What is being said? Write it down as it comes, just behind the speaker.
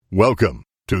Welcome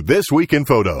to This Week in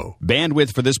Photo.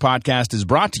 Bandwidth for this podcast is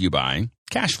brought to you by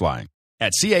CashFly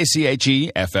at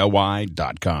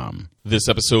CACHEFLY.com. This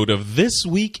episode of This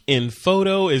Week in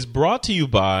Photo is brought to you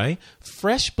by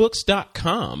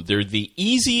FreshBooks.com. They're the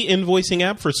easy invoicing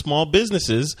app for small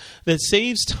businesses that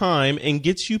saves time and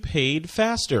gets you paid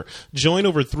faster. Join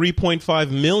over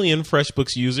 3.5 million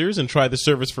FreshBooks users and try the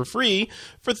service for free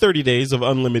for 30 days of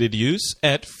unlimited use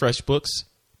at FreshBooks.com.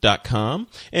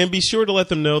 And be sure to let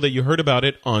them know that you heard about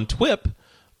it on TWIP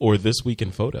or This Week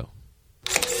in Photo.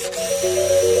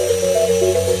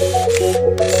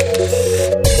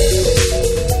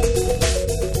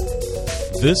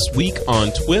 This week on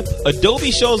TWIP,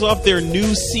 Adobe shows off their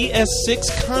new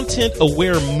CS6 Content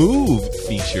Aware Move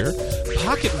feature.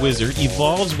 PocketWizard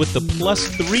evolves with the Plus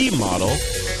 3 model.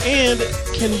 And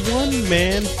can one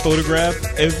man photograph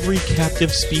every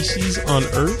captive species on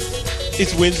Earth?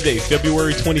 It's Wednesday,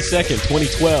 February 22nd,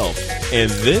 2012,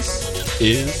 and this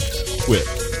is TWIP.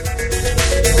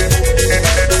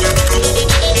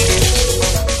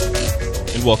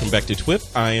 And welcome back to TWIP.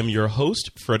 I am your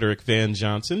host, Frederick Van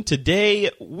Johnson. Today,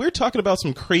 we're talking about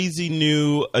some crazy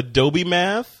new Adobe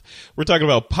math. We're talking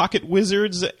about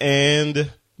PocketWizards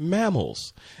and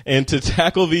mammals. And to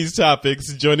tackle these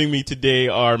topics, joining me today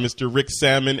are Mr. Rick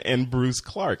Salmon and Bruce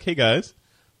Clark. Hey, guys.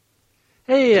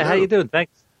 Hey, how you doing?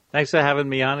 Thanks for having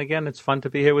me on again. It's fun to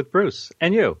be here with Bruce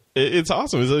and you. It's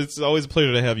awesome. It's always a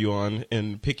pleasure to have you on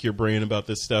and pick your brain about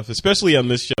this stuff, especially on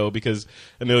this show, because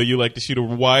I know you like to shoot a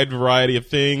wide variety of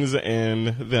things, and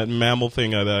that mammal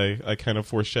thing that I kind of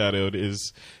foreshadowed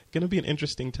is going to be an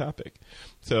interesting topic.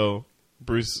 So,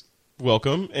 Bruce,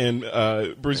 welcome. And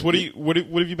Bruce, what have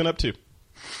you been up to?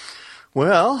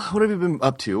 Well, what have you been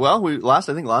up to? Well, last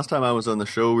time I was on the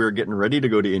show, we were getting ready to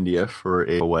go to India for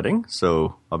a wedding.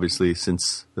 So obviously,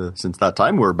 since that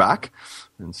time, we're back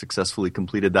and successfully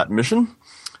completed that mission,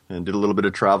 and did a little bit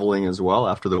of traveling as well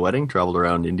after the wedding. Traveled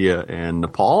around India and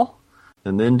Nepal,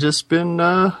 and then just been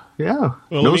nose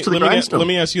to the grindstone. Let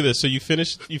me ask you this: so you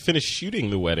finished shooting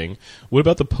the wedding. What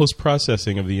about the post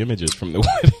processing of the images from the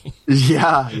wedding?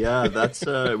 Yeah, that's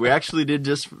we actually did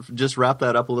just wrap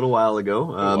that up a little while ago.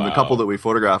 Wow. The couple that we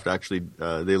photographed actually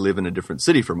they live in a different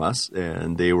city from us,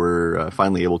 and they were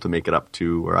finally able to make it up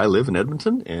to where I live in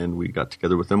Edmonton, and we got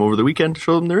together with them over the weekend to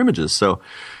show them their images. So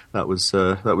that was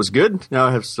good. Now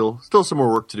I have still some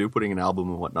more work to do, putting an album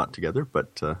and whatnot together,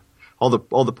 but all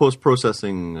the post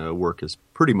processing work is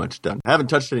pretty much done. I haven't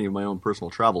touched any of my own personal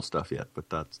travel stuff yet, but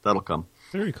that'll come.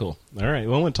 Very cool. All right.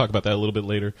 Well, I want to talk about that a little bit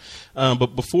later.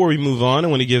 But before we move on, I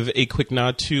want to give a quick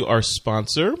nod to our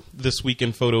sponsor. This Week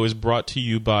in Photo is brought to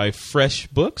you by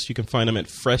FreshBooks. You can find them at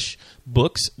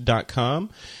freshbooks.com.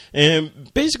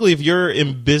 And basically, if you're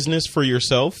in business for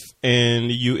yourself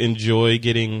and you enjoy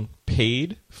getting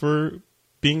paid for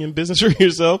being in business for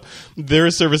yourself, they're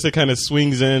a service that kind of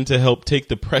swings in to help take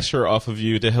the pressure off of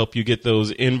you, to help you get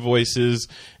those invoices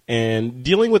and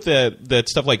dealing with that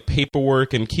stuff like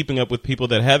paperwork and keeping up with people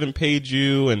that haven't paid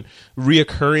you, and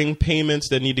reoccurring payments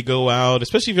that need to go out,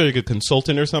 especially if you're like a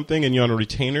consultant or something and you're on a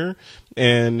retainer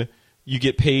and you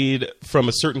get paid from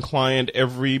a certain client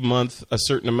every month a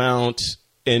certain amount,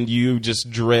 and you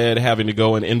just dread having to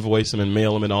go and invoice them and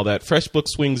mail them and all that. FreshBooks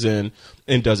swings in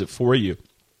and does it for you.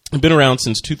 I've been around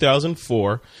since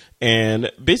 2004, and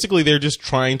basically they're just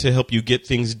trying to help you get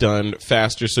things done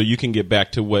faster so you can get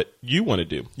back to what you want to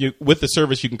do. With the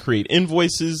service, you can create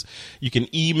invoices, you can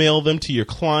email them to your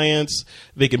clients,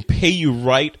 they can pay you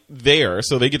right there.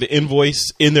 So they get the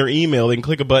invoice in their email, they can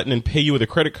click a button and pay you with a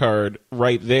credit card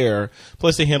right there.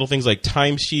 Plus they handle things like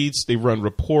timesheets, they run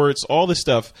reports, all the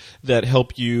stuff that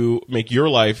help you make your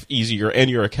life easier and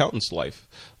your accountant's life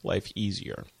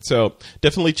easier. So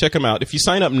definitely check them out. If you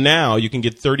sign up now, you can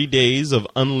get 30 days of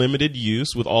unlimited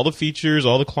use with all the features,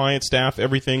 all the client staff,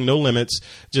 everything, no limits.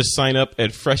 Just sign up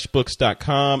at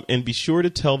freshbooks.com and be sure to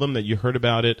tell them that you heard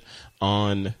about it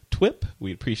on TWIP.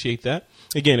 We'd appreciate that.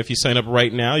 Again, if you sign up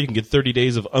right now, you can get 30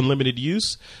 days of unlimited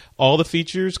use, all the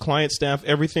features, client staff,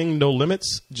 everything, no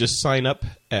limits. Just sign up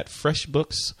at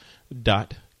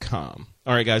freshbooks.com.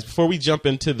 All right, guys, before we jump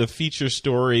into the feature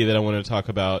story that I want to talk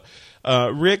about,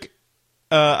 Rick,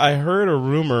 I heard a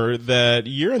rumor that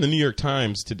you're in the New York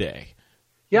Times today.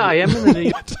 Yeah, I am in the New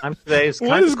York Times today.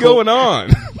 What is going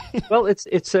on? Well,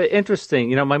 it's interesting.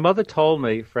 You know, my mother told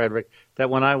me, Frederick, that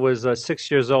when I was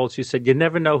 6 years old, she said, you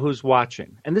never know who's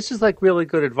watching. And this is like really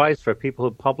good advice for people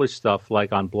who publish stuff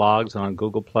like on blogs and on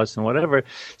Google Plus and whatever.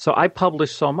 So I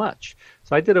publish so much.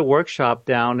 So I did a workshop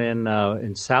down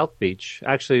in South Beach.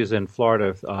 Actually, it was in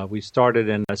Florida. We started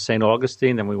in St.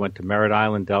 Augustine, then we went to Merritt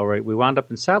Island, Delray. We wound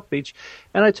up in South Beach,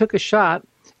 and I took a shot,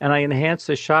 and I enhanced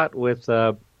the shot with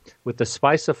with the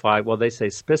Spicify, well, they say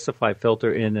Specify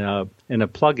filter in a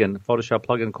plugin, Photoshop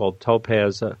plugin called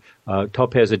Topaz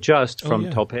Adjust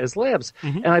from Topaz Labs,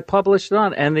 and I published it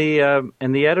on. And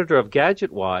the editor of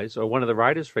GadgetWise, or one of the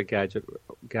writers for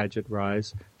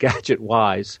GadgetWise,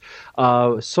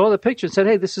 saw the picture and said,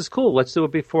 "Hey, this is cool. Let's do a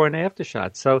before and after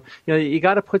shot." So you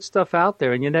got to put stuff out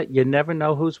there, and you never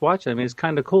know who's watching. I mean, it's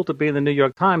kind of cool to be in the New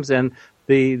York Times, and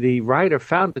the writer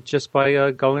found it just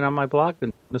by going on my blog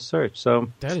and the search.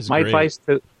 So that is my great. advice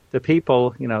to the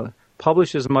people,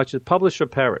 publish as much as publish or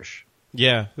perish.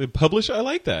 Yeah, publish. I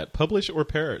like that. Publish or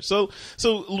perish. So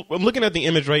I'm looking at the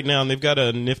image right now, and they've got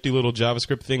a nifty little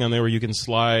JavaScript thing on there where you can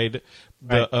slide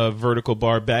the vertical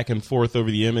bar back and forth over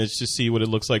the image to see what it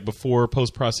looks like before,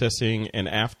 post-processing, and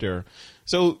after.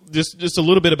 So just a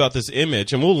little bit about this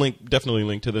image, and we'll definitely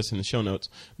link to this in the show notes.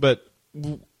 But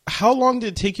how long did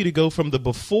it take you to go from the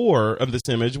before of this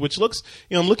image, which looks,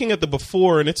 I'm looking at the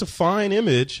before, and it's a fine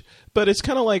image, but it's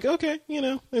kind of like, okay,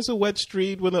 there's a wet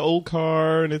street with an old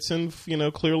car, and it's in,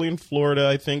 clearly in Florida,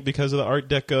 I think, because of the Art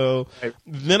Deco. Right.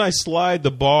 Then I slide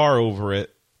the bar over it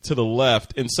to the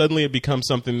left, and suddenly it becomes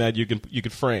something that you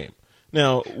could frame.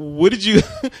 Now,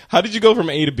 how did you go from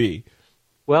A to B?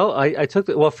 Well, I took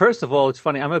well, first of all, it's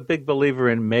funny. I'm a big believer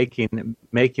in making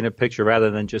a picture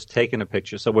rather than just taking a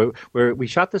picture. So we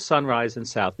shot the sunrise in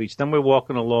South Beach. Then we're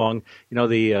walking along,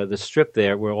 the strip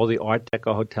there where all the Art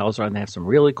Deco hotels are, and they have some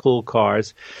really cool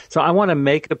cars. So I want to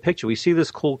make a picture. We see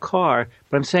this cool car,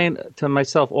 but I'm saying to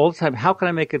myself all the time, how can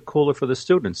I make it cooler for the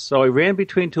students? So I ran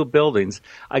between two buildings.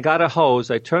 I got a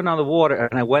hose. I turned on the water,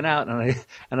 and I went out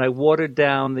and I watered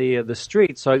down the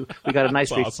street. So we got a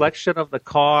nice reflection of the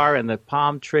car and the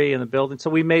palm tree and the building. So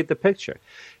we made the picture.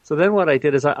 So then what I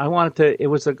did is I wanted to, it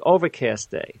was an overcast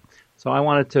day. So I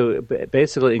wanted to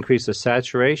basically increase the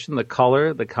saturation, the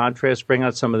color, the contrast, bring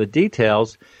out some of the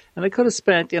details. And I could have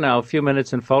spent, a few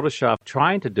minutes in Photoshop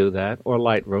trying to do that, or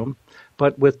Lightroom.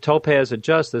 But with Topaz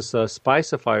Adjust, this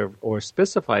Spicify or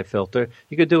Specify filter,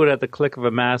 you could do it at the click of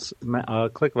a mouse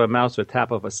or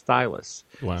tap of a stylus.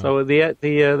 Wow. So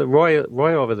the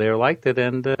Roy over there liked it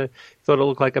and thought it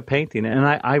looked like a painting. And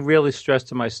I really stress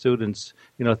to my students,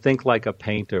 think like a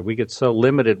painter. We get so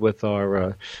limited with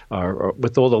our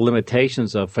with all the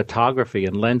limitations of photography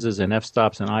and lenses and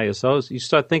f-stops and ISOs. You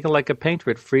start thinking like a painter.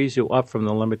 It frees you up from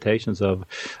the limitations of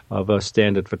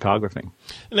standard photography.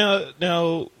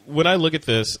 Now, when I look at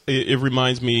this, it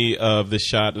reminds me of the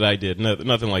shot that I did.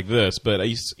 Nothing like this, but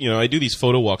I do these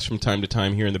photo walks from time to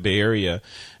time here in the Bay Area,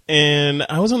 and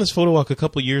I was on this photo walk a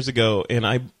couple of years ago.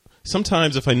 And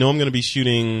sometimes if I know I'm going to be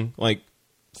shooting like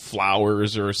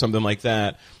flowers or something like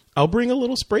that, I'll bring a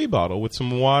little spray bottle with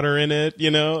some water in it,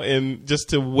 and just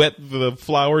to wet the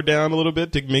flower down a little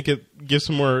bit to make it give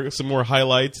some more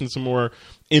highlights and some more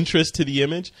interest to the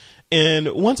image.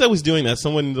 And once I was doing that,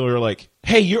 they were like,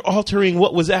 "Hey, you're altering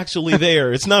what was actually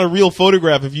there. It's not a real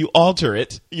photograph if you alter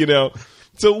it."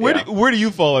 So where do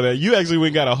you fall on that? You actually went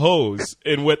and got a hose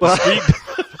and wet the street.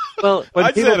 Well,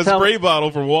 I just had a spray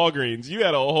bottle from Walgreens. You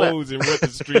had a hose and wet the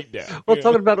street down. Well,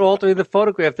 talking about altering the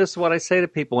photograph, this is what I say to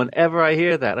people whenever I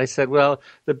hear that. I said, well,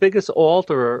 the biggest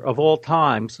alterer of all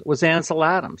times was Ansel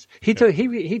Adams. He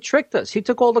tricked us. He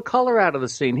took all the color out of the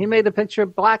scene. He made the picture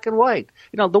black and white.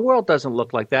 The world doesn't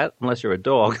look like that unless you're a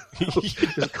dog. It's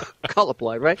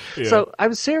colorblind, right? Yeah. So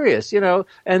I'm serious,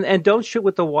 and don't shoot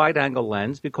with the wide-angle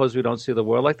lens because we don't see the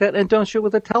world like that, and don't shoot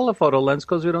with a telephoto lens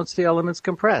because we don't see elements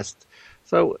compressed.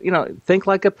 So, think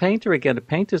like a painter again. A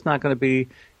painter's not going to be,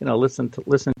 listen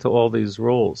to all these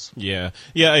rules. Yeah,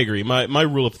 I agree. My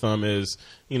rule of thumb is,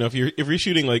 if you're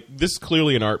shooting like this, is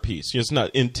clearly an art piece. It's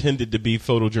not intended to be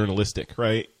photojournalistic,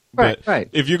 right? Right.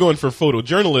 If you're going for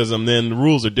photojournalism, then the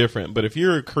rules are different. But if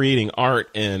you're creating art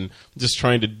and just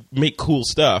trying to make cool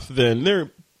stuff, then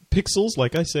they're pixels,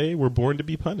 like I say, were born to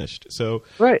be punished. So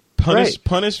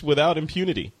punished without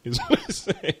impunity is what I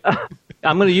say.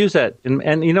 I'm going to use that.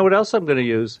 And you know what else I'm going to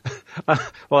use?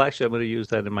 Well, actually, I'm going to use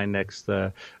that in my next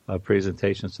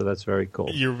presentation, so that's very cool.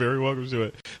 You're very welcome to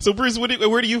it. So, Bruce,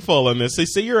 where do you fall on this? They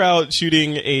say you're out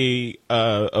shooting a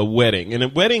wedding,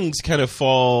 and weddings kind of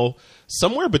fall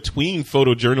somewhere between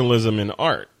photojournalism and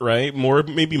art, right?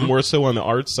 Maybe more so on the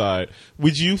art side.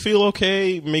 Would you feel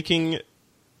okay making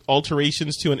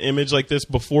alterations to an image like this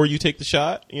before you take the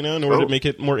shot, in order to make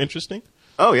it more interesting?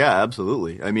 Oh yeah,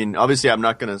 absolutely. I mean, obviously, I'm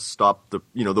not going to stop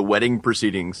the wedding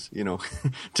proceedings,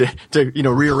 to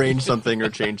rearrange something or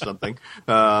change something.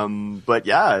 But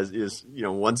yeah,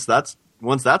 once that's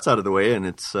out of the way and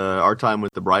it's our time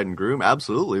with the bride and groom,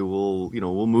 absolutely,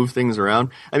 we'll move things around.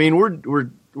 I mean,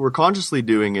 we're consciously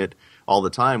doing it all the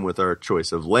time with our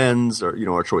choice of lens or,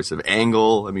 our choice of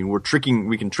angle. I mean,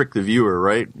 we can trick the viewer,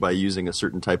 right, by using a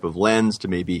certain type of lens to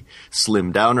maybe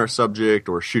slim down our subject,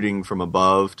 or shooting from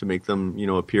above to make them,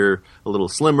 appear a little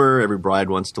slimmer. Every bride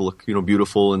wants to look,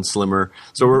 beautiful and slimmer.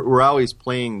 So we're always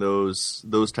playing those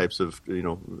types of,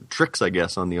 tricks, I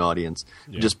guess, on the audience,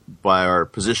 just by our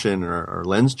position and our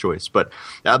lens choice. But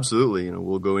absolutely,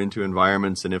 we'll go into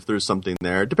environments, and if there's something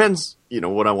there, it depends,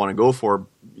 what I want to go for.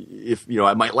 If,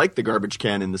 I might like the garbage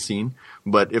can in the scene,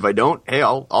 but if I don't, hey,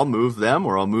 I'll move them,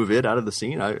 or I'll move it out of the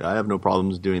scene. I have no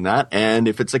problems doing that. And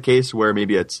if it's a case where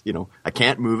maybe it's, I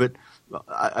can't move it,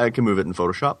 I can move it in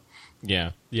Photoshop.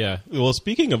 Yeah. Well,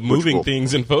 speaking of moving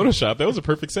things in Photoshop, that was a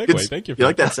perfect segue. Thank you. You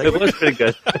like that segue? It was pretty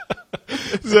good.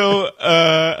 So,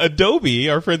 Adobe,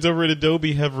 our friends over at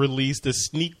Adobe, have released a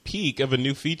sneak peek of a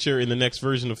new feature in the next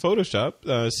version of Photoshop,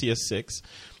 CS6,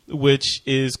 which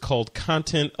is called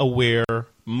Content Aware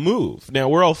Move. Now,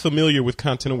 we're all familiar with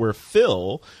Content Aware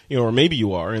Fill, or maybe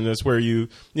you are, and that's where you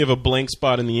have a blank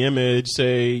spot in the image.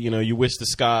 Say, you wish the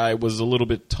sky was a little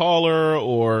bit taller,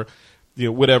 or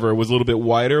whatever, it was a little bit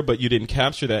wider, but you didn't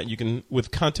capture that. You can,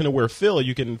 with Content Aware Fill,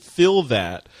 you can fill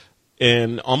that,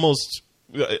 and almost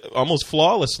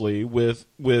flawlessly with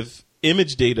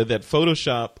image data that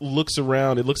Photoshop looks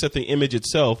around. It looks at the image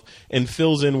itself and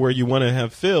fills in where you want to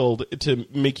have filled to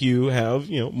make you have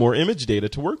more image data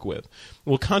to work with.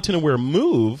 Well, Content Aware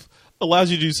Move allows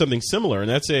you to do something similar, and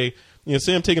that's say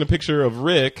I'm taking a picture of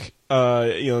Rick,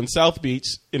 in South Beach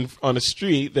on a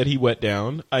street that he wet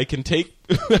down. I can take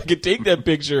that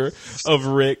picture of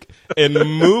Rick and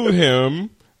move him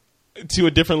to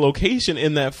a different location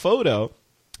in that photo.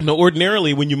 Now,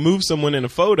 ordinarily, when you move someone in a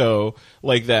photo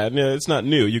like that, it's not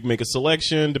new. You can make a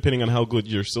selection, depending on how good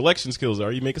your selection skills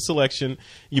are. You make a selection,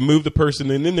 you move the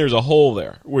person, and then there's a hole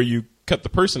there where you cut the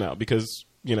person out because,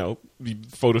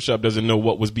 Photoshop doesn't know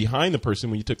what was behind the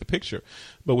person when you took the picture.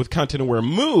 But with Content Aware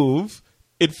Move,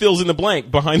 it fills in the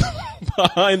blank behind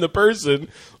the person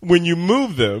when you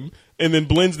move them, and then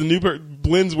blends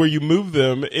blends where you move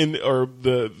them in, or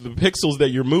the pixels that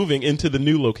you're moving into the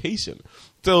new location.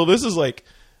 So this is like,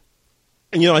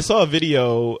 and I saw a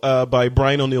video by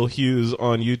Brian O'Neill Hughes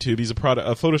on YouTube. He's a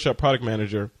Photoshop product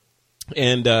manager,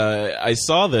 and I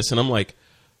saw this, and I'm like,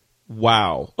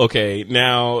 wow, okay,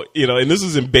 now and this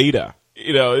is in beta.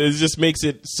 It just makes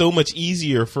it so much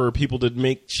easier for people to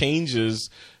make changes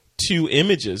to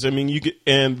images. I mean,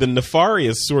 and the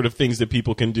nefarious sort of things that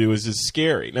people can do is just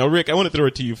scary. Now, Rick, I want to throw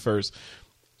it to you first.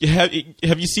 Have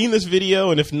you seen this video?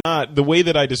 And if not, the way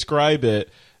that I describe it,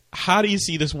 how do you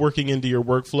see this working into your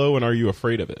workflow, and are you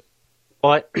afraid of it?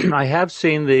 Well, I have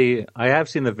seen the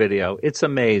video. It's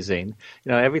amazing.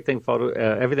 Everything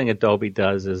Adobe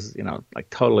does is like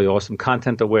totally awesome.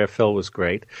 Content Aware Fill was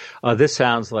great. This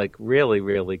sounds like really,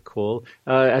 really cool.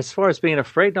 As far as being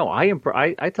afraid, no.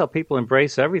 I tell people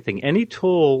embrace everything. Any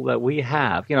tool that we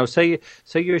have. Say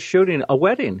you're shooting a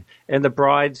wedding and the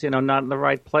bride's not in the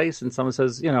right place, and someone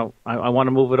says I want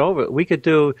to move it over. We could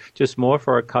do just more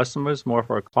for our customers, more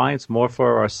for our clients, more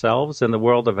for ourselves in the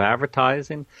world of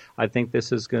advertising. I think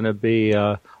this is going to be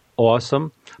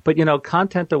awesome. But,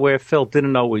 Content Aware Fill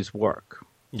didn't always work.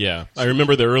 Yeah. I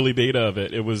remember the early beta of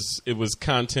it. It was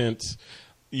content,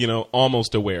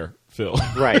 almost aware Fill.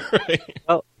 Right.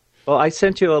 Right. Well, I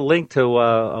sent you a link to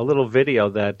a little video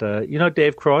that,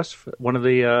 Dave Cross, one of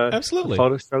the Absolutely.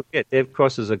 Photoshop. Yeah, Dave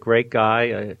Cross is a great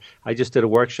guy. I just did a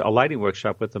lighting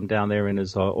workshop with him down there in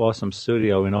his awesome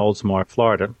studio in Oldsmar,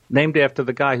 Florida. Named after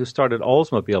the guy who started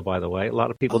Oldsmobile, by the way. A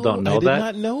lot of people don't know that.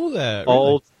 I did not know that.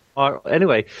 Really?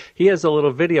 Anyway, he has a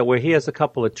little video where he has a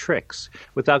couple of tricks.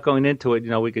 Without going into it,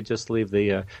 we could just leave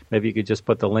the. Maybe you could just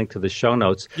put the link to the show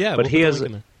notes. Yeah, but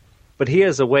But he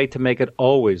has a way to make it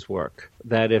always work.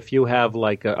 That if you have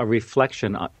like a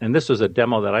reflection, and this was a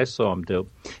demo that I saw him do,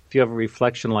 if you have a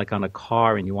reflection like on a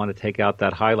car and you want to take out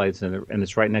that highlights and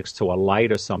it's right next to a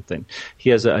light or something,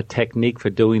 he has a technique for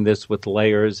doing this with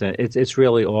layers, and it's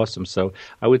really awesome. So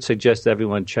I would suggest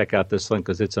everyone check out this link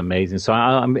because it's amazing. So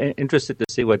I'm interested to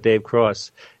see what Dave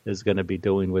Cross is going to be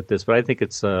doing with this, but I think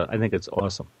it's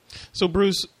awesome. So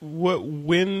Bruce,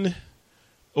 when?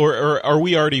 Or are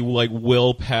we already like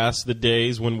well past the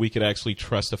days when we could actually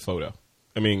trust a photo?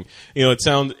 I mean, it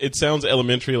sounds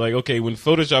elementary. Like, okay, when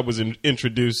Photoshop was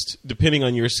introduced, depending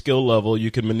on your skill level,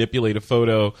 you could manipulate a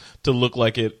photo to look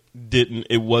like it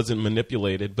wasn't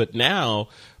manipulated. But now,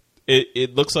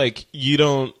 it looks like you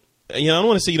don't. I don't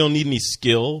want to say you don't need any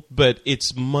skill, but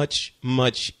it's much,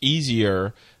 much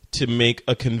easier to make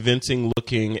a convincing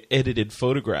looking edited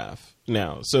photograph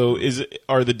now. So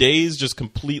are the days just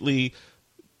completely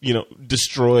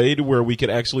destroyed where we could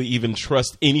actually even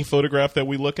trust any photograph that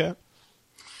we look at?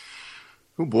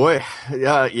 Oh boy,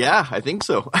 yeah, I think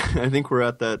so. I think we're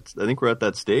at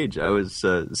that stage. I was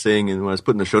saying, when I was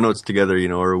putting the show notes together,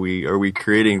 are we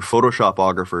creating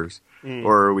Photoshopographers,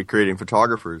 or are we creating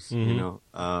photographers?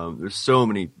 Mm-hmm. There's so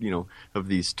many of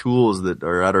these tools that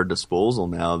are at our disposal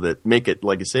now that make it,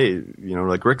 like you say,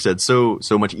 like Rick said, so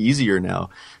much easier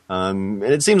now. And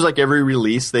it seems like every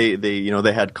release they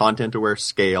had Content Aware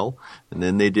Scale, and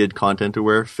then they did Content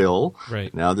Aware Fill.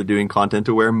 Right. Now they're doing Content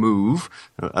Aware Move.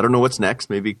 I don't know what's next.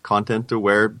 Maybe Content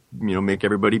Aware, make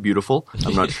everybody beautiful.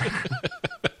 I'm not sure.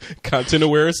 Content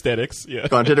Aware Aesthetics. Yeah.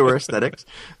 Content Aware Aesthetics.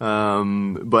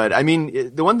 But I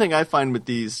mean, the one thing I find with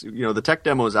these, the tech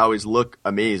demos always look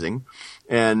amazing,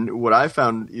 and what I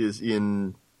found is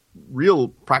in real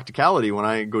practicality, when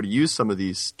I go to use some of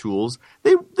these tools,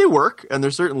 they work and they're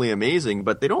certainly amazing,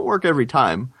 but they don't work every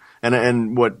time.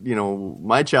 And what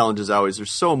my challenge is always,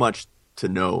 there's so much to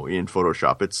know in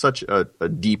Photoshop. It's such a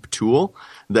deep tool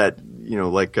that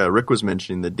like Rick was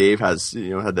mentioning, that Dave has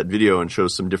had that video and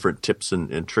shows some different tips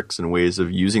and tricks and ways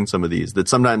of using some of these. That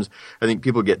sometimes I think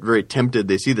people get very tempted.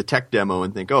 They see the tech demo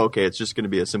and think, oh, okay, it's just going to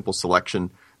be a simple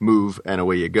selection, move, and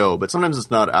away you go. But sometimes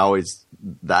it's not always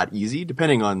that easy,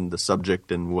 depending on the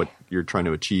subject and what you're trying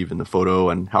to achieve in the photo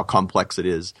and how complex it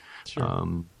is.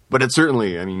 Sure. But it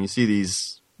certainly, I mean, you see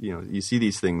these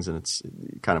things and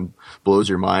it kind of blows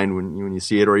your mind when you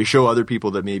see it, or you show other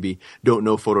people that maybe don't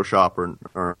know Photoshop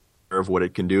or of what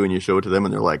it can do, and you show it to them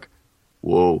and they're like,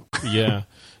 whoa. Yeah.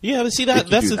 Yeah, but see, that's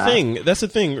the thing. That's the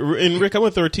thing. And Rick, I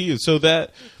want to throw it to you. So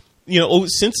that,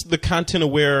 since the Content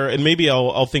Aware, and maybe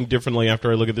I'll think differently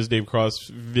after I look at this Dave Cross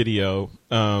video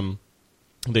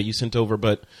that you sent over,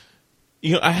 but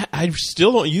I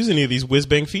still don't use any of these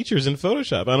whiz-bang features in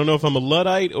Photoshop. I don't know if I'm a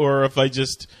Luddite or if I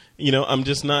just, I'm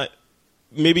just not.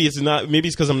 Maybe it's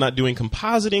because I'm not doing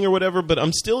compositing or whatever. But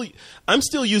I'm still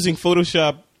using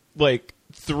Photoshop like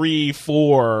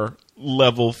 3-4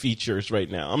 level features right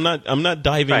now. I'm not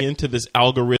diving into this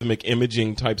algorithmic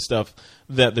imaging type stuff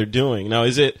that they're doing now.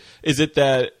 Is it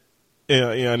that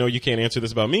I know you can't answer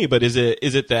this about me, but is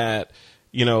it that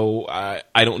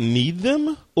I don't need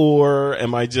them, or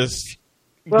am I just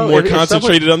more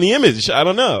concentrated on the image? I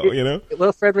don't know.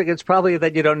 Well, Frederick, it's probably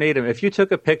that you don't need them. If you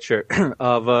took a picture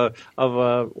of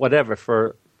whatever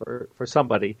for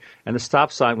somebody, and the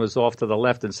stop sign was off to the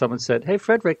left, and someone said, "Hey,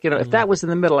 Frederick, if that was in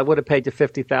the middle, I would have paid you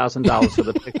 $50,000 for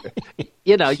the picture."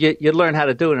 You learn how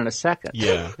to do it in a second.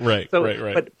 Yeah, right,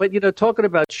 right. But talking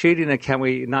about cheating and can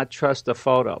we not trust a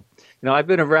photo? I've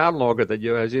been around longer than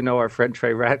you. As you know, our friend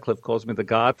Trey Radcliffe calls me the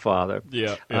Godfather.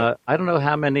 Yeah. I don't know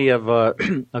how many of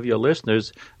your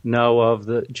listeners know of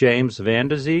the James Van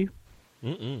Der Zee.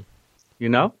 Mm-mm.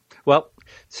 Well,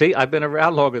 see, I've been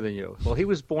around longer than you. Well, he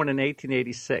was born in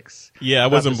 1886. Yeah, I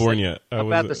wasn't born yet.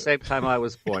 About the same time I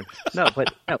was born. No.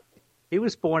 He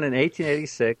was born in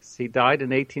 1886. He died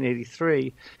in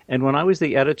 1883. And when I was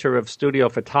the editor of Studio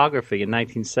Photography in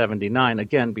 1979,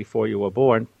 again, before you were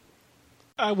born.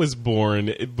 I was born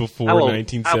before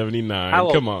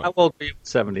 1979. Come on. How old were you in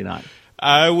 79?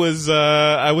 I was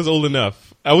old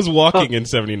enough. I was walking in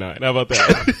 79. How about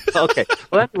that? Okay.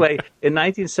 Well, anyway, in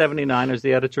 1979, I was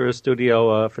the editor of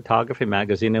Studio Photography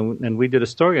magazine, and we did a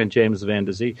story on James Van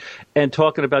Der Zee, and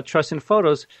talking about trusting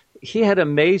photos. He had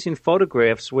amazing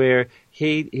photographs where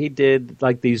he did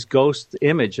like these ghost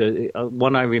image.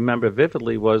 One I remember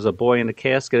vividly was a boy in a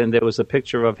casket, and there was a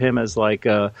picture of him as like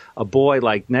a boy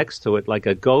like next to it, like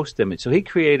a ghost image. So he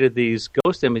created these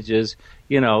ghost images,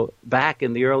 back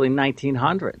in the early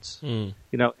 1900s.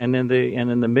 And in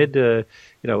the mid,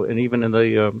 and even in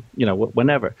the,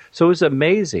 whenever. So it was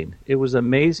amazing. It was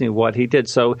amazing what he did.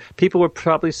 So people were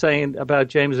probably saying about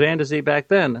James Van Der Zee back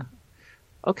then,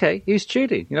 okay, he's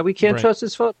cheating. We can't trust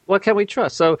his photo. What can we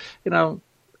trust? So, But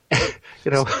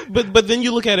then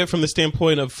you look at it from the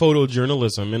standpoint of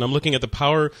photojournalism, and I'm looking at the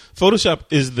power. Photoshop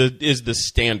is the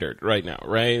standard right now,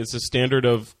 right? It's the standard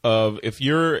of if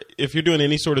you're doing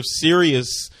any sort of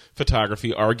serious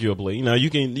photography, arguably. Now you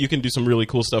can do some really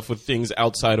cool stuff with things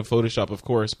outside of Photoshop, of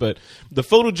course, but the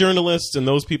photojournalists and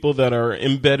those people that are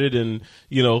embedded in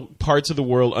parts of the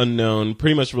world unknown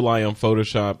pretty much rely on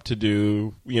Photoshop to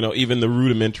do even the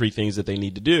rudimentary things that they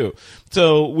need to do.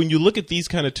 So when you look at these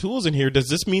kind of tools in here, does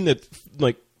this mean that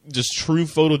like just true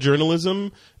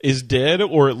photojournalism is dead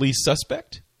or at least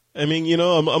suspect? I mean,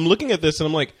 I'm looking at this and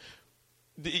I'm like,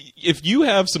 if you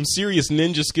have some serious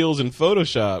ninja skills in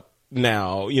Photoshop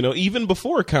now, even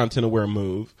before Content Aware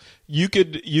Move, you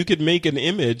could make an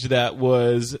image that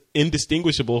was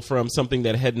indistinguishable from something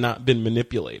that had not been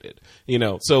manipulated.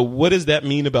 So what does that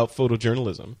mean about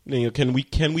photojournalism?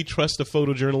 Can we trust a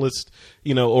photojournalist,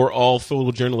 or all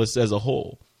photojournalists as a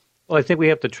whole? Well, I think we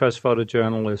have to trust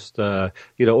photojournalist,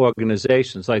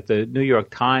 organizations like the New York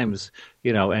Times,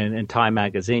 and Time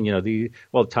Magazine. I don't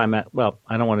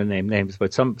want to name names,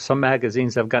 but some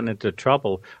magazines have gotten into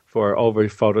trouble for over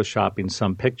photoshopping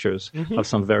some pictures of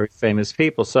some very famous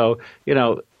people. So,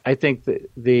 I think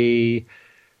the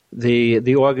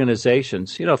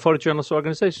organizations, photojournalist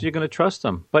organizations, you're going to trust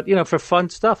them. But for fun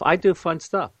stuff, I do fun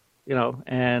stuff.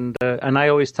 And I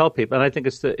always tell people, and I think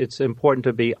it's important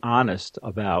to be honest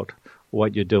about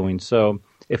what you're doing. So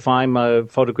if I'm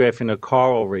photographing a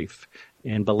coral reef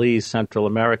in Belize, Central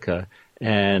America,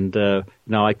 and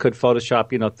I could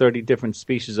Photoshop 30 different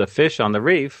species of fish on the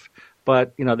reef,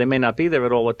 but they may not be there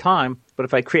at all the time. But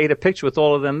if I create a picture with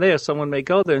all of them there, someone may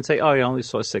go there and say, "Oh, you only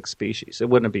saw 6 species." It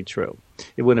wouldn't be true.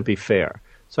 It wouldn't be fair.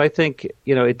 So I think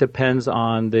it depends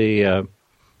on the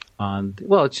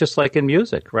it's just like in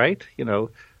music, right?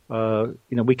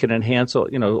 We can enhance all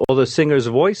the singers'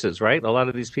 voices, right? A lot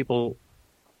of these people,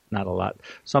 not a lot,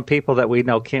 some people that we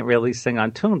know can't really sing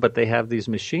on tune, but they have these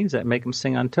machines that make them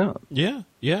sing on tune. Yeah,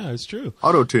 it's true.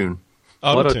 Auto-tune.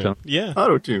 Yeah.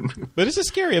 Auto-tune. But it's just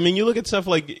scary. I mean, you look at stuff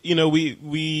like,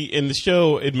 we in the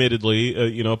show,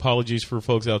 admittedly, apologies for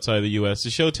folks outside of the U.S., the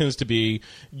show tends to be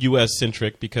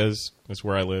U.S.-centric because that's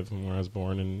where I live and where I was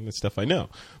born and it's stuff I know.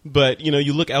 But,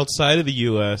 you look outside of the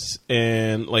U.S.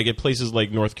 and, like, at places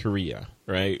like North Korea,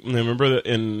 right? And I remember that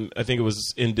I think it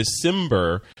was in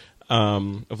December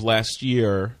of last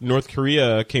year, North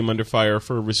Korea came under fire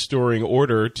for restoring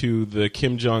order to the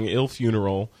Kim Jong-il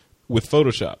funeral with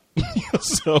Photoshop.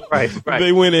 So right.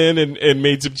 They went in and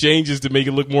made some changes to make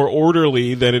it look more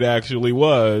orderly than it actually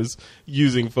was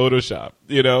using Photoshop.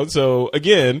 So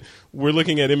again, we're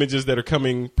looking at images that are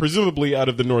coming presumably out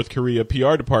of the North Korea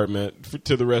PR department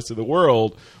to the rest of the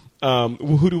world.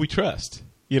 Who do we trust?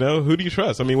 Who do you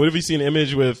trust? I mean, what if you see an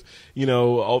image with,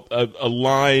 a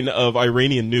line of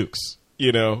Iranian nukes?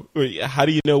 How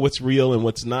do you know what's real and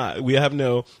what's not? I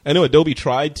know Adobe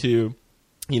tried to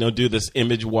do this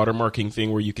image watermarking thing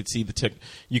where you could see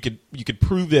you could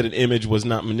prove that an image was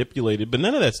not manipulated, but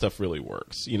none of that stuff really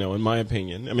works, in my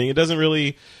opinion. I mean, it doesn't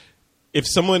really, if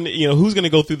someone, who's going to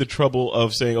go through the trouble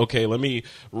of saying, okay, let me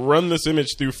run this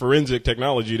image through forensic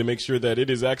technology to make sure that it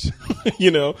is actually,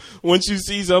 once you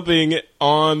see something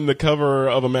on the cover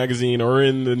of a magazine or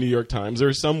in the New York Times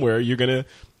or somewhere, you're going to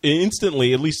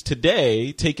instantly, at least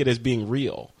today, take it as being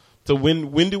real. So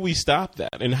when do we stop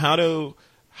that? And how do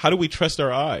we trust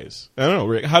our eyes? I don't know,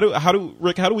 Rick. How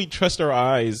do we trust our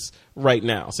eyes right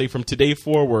now? Say from today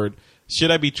forward,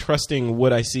 should I be trusting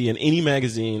what I see in any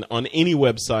magazine, on any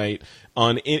website,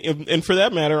 and for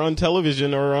that matter, on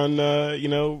television or on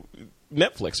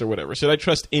Netflix or whatever? Should I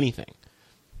trust anything?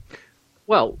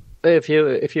 Well, if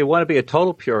you want to be a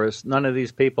total purist, none of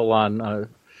these people on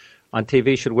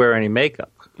TV should wear any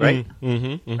makeup, right?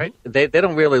 Right? They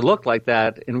don't really look like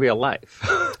that in real life.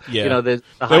 Yeah,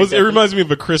 it reminds me of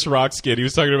a Chris Rock skit. He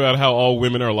was talking about how all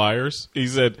women are liars. He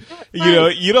said,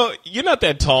 you're not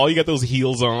that tall. You got those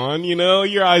heels on.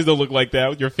 Your eyes don't look like that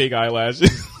with your fake eyelashes.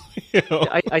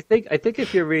 I think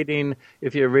if you're reading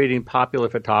popular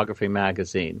photography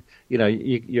magazine, you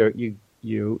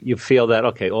feel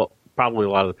that probably a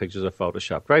lot of the pictures are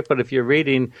photoshopped, right? But if you're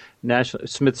reading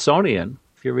Smithsonian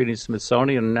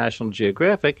and National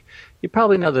Geographic, you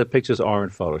probably know that the pictures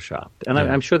aren't photoshopped. And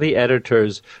I'm sure the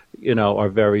editors, are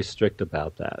very strict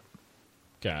about that.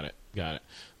 Got it.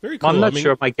 Very cool. I'm not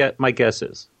sure. My guess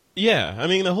is. Yeah, I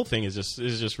mean the whole thing is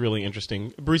just really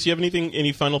interesting. Bruce, you have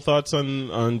any final thoughts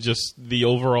on just the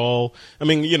overall? I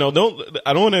mean,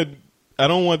 I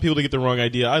don't want people to get the wrong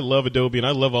idea. I love Adobe and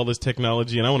I love all this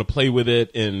technology and I want to play with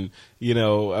it, and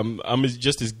I'm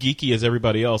just as geeky as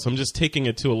everybody else. I'm just taking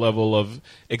it to a level of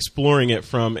exploring it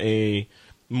from a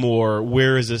more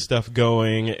where is this stuff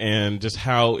going, and just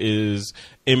how is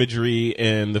imagery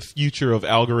and the future of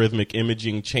algorithmic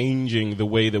imaging changing the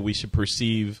way that we should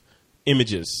perceive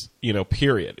images,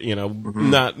 period.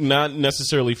 Not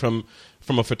necessarily from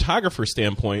a photographer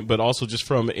standpoint, but also just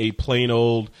from a plain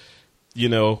old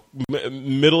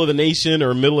middle of the nation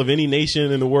or middle of any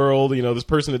nation in the world, this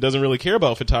person that doesn't really care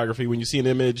about photography. When you see an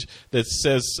image that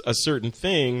says a certain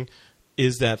thing,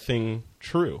 is that thing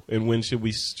true? And when should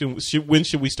we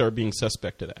start being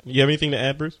suspect to that? You have anything to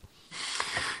add, Bruce?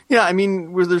 Yeah, I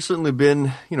mean, there's certainly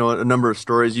been, a number of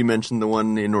stories. You mentioned the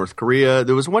one in North Korea.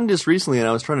 There was one just recently, and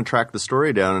I was trying to track the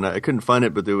story down, and I couldn't find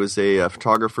it, but there was a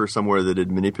photographer somewhere that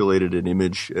had manipulated an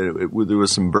image. There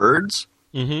was some birds.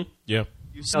 Mm-hmm. Yeah.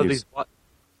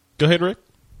 Go ahead, Rick.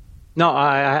 No,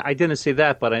 I didn't see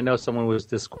that, but I know someone was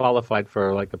disqualified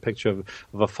for like a picture of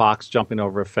a fox jumping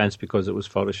over a fence because it was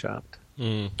photoshopped.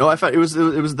 No, I found it was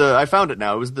the I found it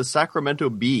now. It was the Sacramento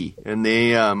Bee, and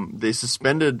they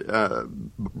suspended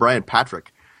Brian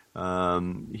Patrick. He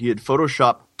had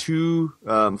photoshopped two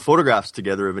photographs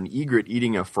together of an egret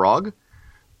eating a frog,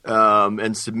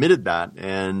 and submitted that,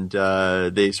 and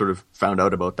they sort of found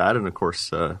out about that, and of course,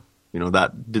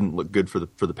 that didn't look good for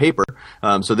the paper,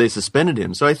 so they suspended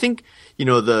him. So I think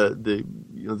the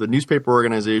newspaper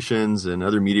organizations and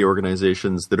other media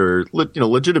organizations that are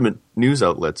legitimate news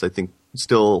outlets, I think,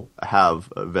 still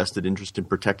have a vested interest in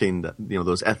protecting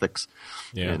those ethics.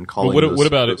 Yeah. And calling. But what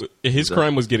about it? His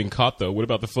crime was getting caught, though. What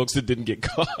about the folks that didn't get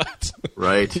caught?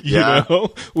 Right. Yeah.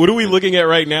 What are we looking at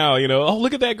right now? Oh,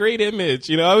 look at that great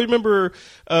image. I remember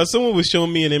someone was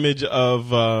showing me an image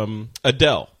of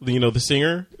Adele, the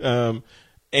singer,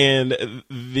 and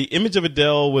the image of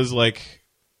Adele was like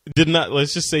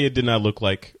let's just say it did not look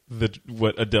like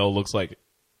what Adele looks like.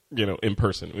 In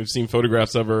person. We've seen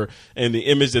photographs of her, and the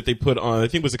image that they put on, I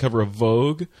think it was the cover of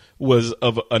Vogue, was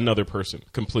of another person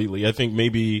completely. I think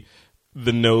maybe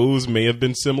the nose may have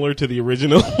been similar to the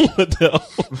original Adele,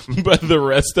 but the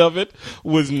rest of it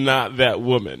was not that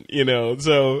woman,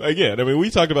 So, again, we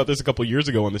talked about this a couple years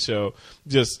ago on the show,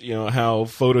 just, how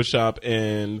Photoshop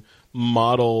and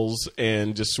models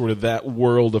and just sort of that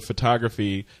world of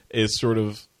photography is sort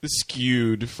of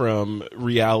skewed from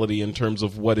reality in terms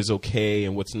of what is okay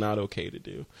and what's not okay to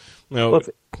do. Now,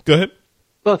 go ahead.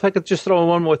 Well, if I could just throw in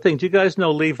one more thing. Do you guys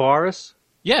know Lee Varus?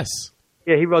 Yes.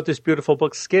 Yeah, he wrote this beautiful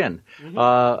book, Skin.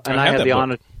 Mm-hmm. And I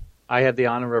had the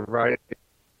honor of writing it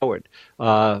forward.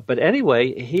 But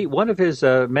anyway, one of his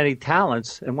many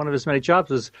talents and one of his many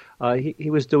jobs was he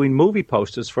was doing movie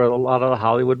posters for a lot of the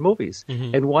Hollywood movies.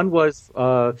 Mm-hmm. And one was,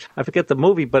 I forget the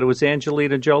movie, but it was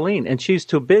Angelina Jolie. And she's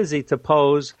too busy to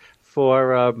pose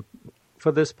for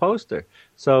this poster.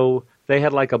 So they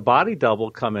had like a body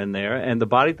double come in there, and the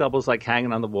body double's like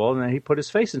hanging on the wall, and then he put his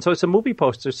face in. So it's a movie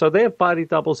poster. So they have body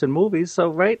doubles in movies. So,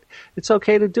 right, it's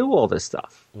okay to do all this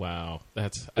stuff. Wow.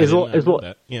 As long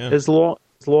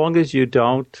as you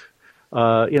don't,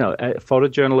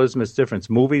 photojournalism is different.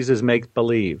 Movies is make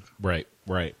believe.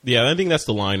 Right. Yeah, I think that's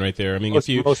the line right there. If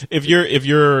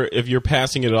you're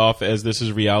passing it off as this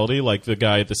is reality, like the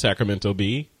guy at the Sacramento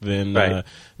Bee, then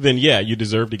yeah, you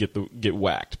deserve to get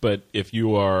whacked. But if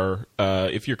you're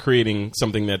creating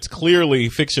something that's clearly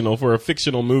fictional for a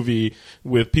fictional movie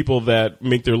with people that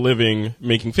make their living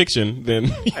making fiction,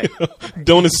 then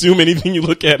don't assume anything you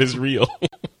look at is real.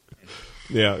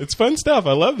 Yeah, it's fun stuff.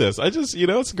 I love this. It's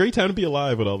a great time to be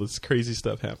alive with all this crazy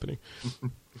stuff happening.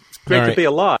 Great to be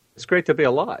alive. It's great to be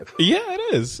alive. Yeah,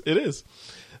 it is. It is.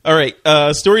 All right.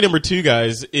 Story number 2,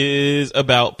 guys, is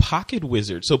about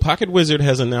PocketWizard. So PocketWizard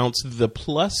has announced the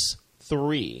Plus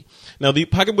 3. Now, the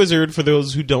PocketWizard, for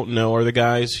those who don't know, are the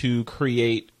guys who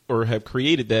create or have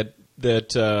created that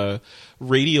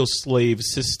radio slave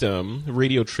system,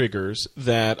 radio triggers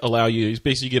that allow you.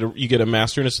 Basically, you get a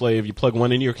master and a slave. You plug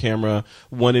one into your camera,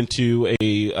 one into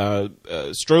a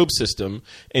strobe system,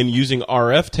 and using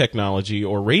RF technology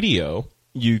or radio,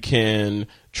 you can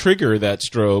trigger that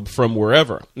strobe from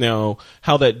wherever. Now,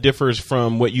 how that differs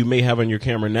from what you may have on your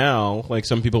camera now, like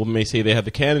some people may say they have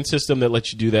the Canon system that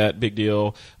lets you do that, big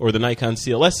deal, or the Nikon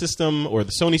CLS system, or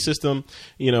the Sony system,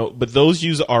 but those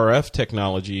use RF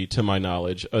technology, to my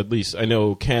knowledge. At least I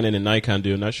know Canon and Nikon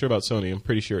do. I'm not sure about Sony. I'm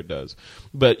pretty sure it does.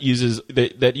 But uses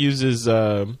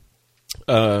not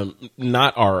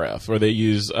RF, or they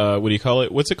use, what do you call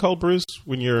it? What's it called, Bruce,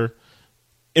 when you're...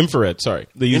 Infrared, sorry.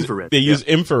 They use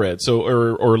infrared, so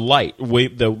or light,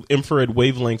 the infrared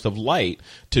wavelength of light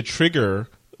to trigger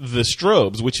the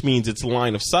strobes, which means it's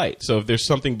line of sight. So if there's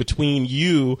something between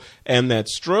you and that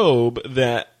strobe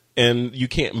and you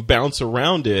can't bounce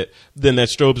around it, then that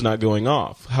strobe's not going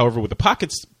off. However, with the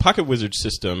PocketWizard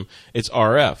system, it's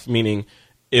RF, meaning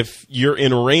if you're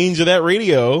in range of that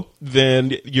radio,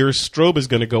 then your strobe is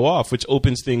going to go off, which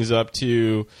opens things up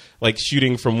to like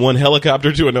shooting from one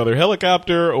helicopter to another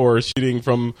helicopter, or shooting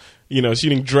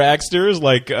dragsters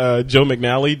like Joe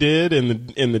McNally did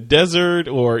in the desert,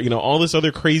 or all this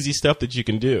other crazy stuff that you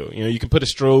can do. You can put a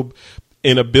strobe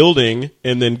in a building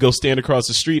and then go stand across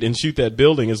the street and shoot that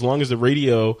building. As long as the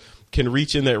radio can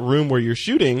reach in that room where you're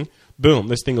shooting, boom,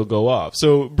 this thing will go off.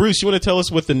 So, Bruce, you want to tell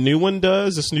us what the new one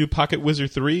does, this new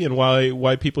PocketWizard 3, and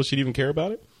why people should even care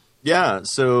about it? Yeah,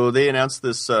 so they announced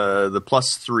this the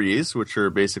Plus 3s, which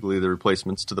are basically the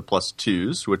replacements to the Plus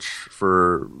 2s, which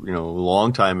for a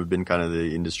long time have been kind of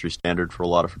the industry standard for a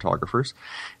lot of photographers.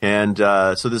 And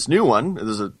so this new one,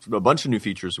 there's a bunch of new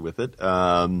features with it.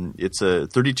 It's a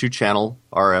 32-channel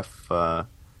RF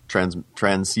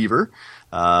transceiver.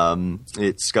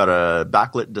 It's got a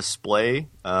backlit display.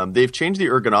 They've changed the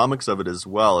ergonomics of it as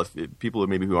well. If people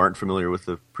who aren't familiar with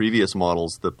the previous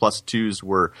models, the Plus 2s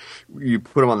were, you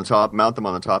put them on the top, mount them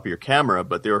on the top of your camera,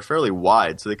 but they were fairly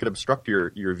wide, so they could obstruct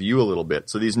your view a little bit.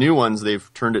 So these new ones,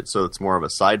 they've turned it so it's more of a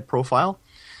side profile.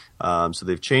 So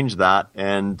they've changed that,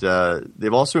 and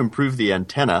they've also improved the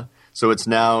antenna. So it's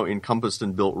now encompassed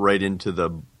and built right into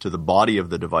the body of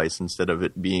the device instead of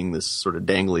it being this sort of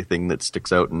dangly thing that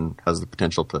sticks out and has the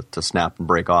potential to snap and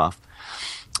break off.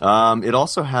 It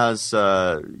also has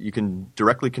you can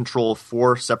directly control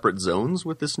 4 separate zones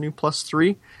with this new Plus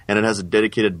 3, and it has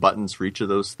dedicated buttons for each of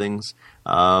those things.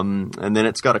 And then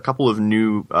it's got a couple of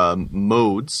new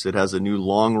modes. It has a new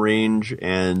long range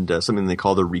and something they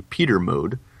call the repeater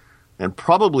mode. And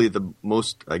probably the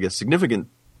most, I guess, significant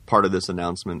part of this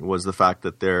announcement was the fact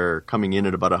that they're coming in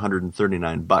at about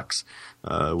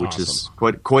 $139, which is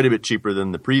quite a bit cheaper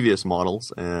than the previous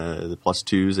models, the Plus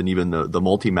 2s, and even the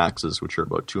Multi-Maxes, which are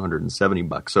about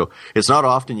 $270. So it's not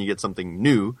often you get something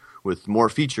new with more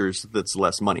features that's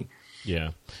less money.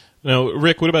 Yeah. Now,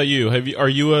 Rick, what about you? Are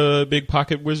you a big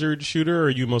PocketWizard shooter, or are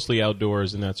you mostly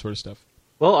outdoors and that sort of stuff?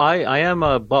 Well, I am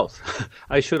both.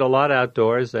 I shoot a lot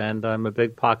outdoors, and I'm a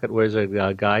big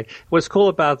PocketWizard guy. What's cool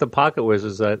about the PocketWizard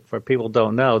is that, for people who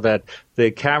don't know, that the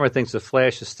camera thinks the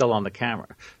flash is still on the camera.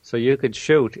 So you could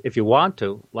shoot, if you want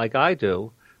to, like I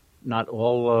do. Not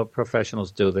all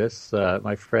professionals do this.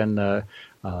 My friend, a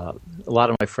lot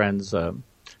of my friends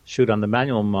shoot on the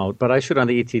manual mode, but I shoot on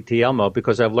the ETTL mode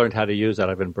because I've learned how to use that.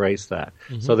 I've embraced that.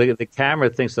 Mm-hmm. So the camera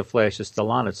thinks the flash is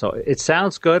still on it. So it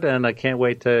sounds good, and I can't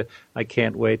wait to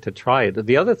try it.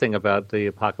 The other thing about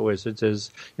the PocketWizards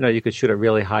is, you could shoot at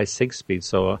really high sync speed.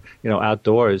 So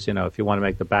outdoors, if you want to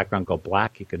make the background go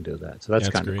black, you can do that. So that's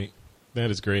kind of great. That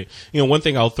is great. One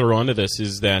thing I'll throw onto this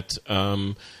is that a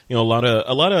lot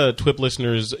of TWIP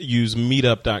listeners use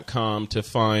Meetup.com to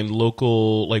find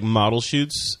local model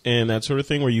shoots and that sort of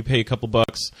thing, where you pay a couple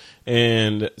bucks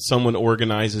and someone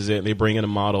organizes it. And they bring in a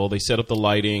model, they set up the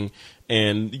lighting,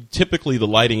 and typically the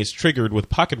lighting is triggered with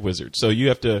PocketWizard. So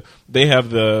they have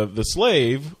the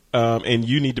slave, and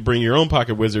you need to bring your own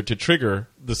PocketWizard to trigger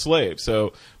the slave.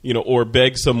 So, or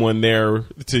beg someone there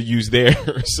to use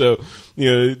theirs. So,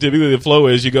 typically the flow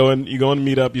is you go on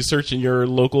Meetup, you search in your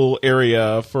local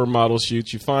area for model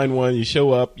shoots, you find one, you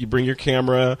show up, you bring your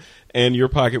camera and your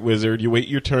PocketWizard, you wait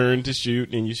your turn to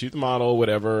shoot, and you shoot the model,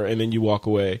 whatever, and then you walk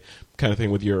away, kind of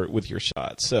thing with your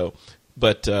shot. So,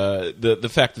 but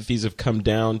the fact that these have come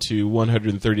down to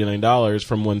 $139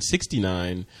 from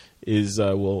 $169 is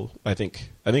I think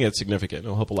that's significant.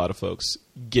 It'll help a lot of folks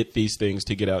get these things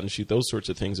to get out and shoot those sorts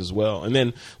of things as well. And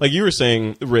then, like you were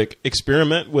saying, Rick,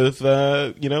 experiment with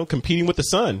competing with the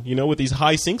sun. With these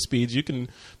high sync speeds, you can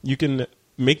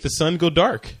make the sun go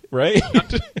dark, right?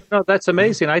 No, that's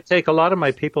amazing. I take a lot of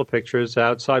my people pictures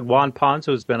outside. Juan Ponce,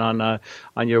 who's been on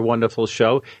your wonderful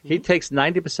show, he takes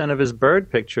 90% of his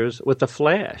bird pictures with the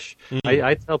flash. Mm-hmm.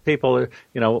 I tell people,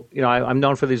 I'm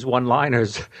known for these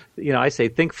one-liners. I say,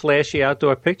 think flashy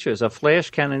outdoor pictures. A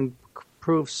flash can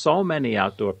improve so many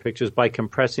outdoor pictures by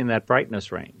compressing that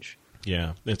brightness range.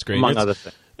 Yeah, that's great. Among other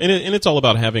things. And it's all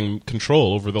about having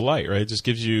control over the light, right? It just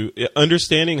gives you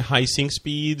understanding high sync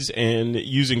speeds, and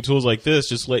using tools like this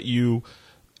just let you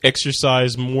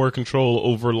exercise more control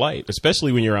over light,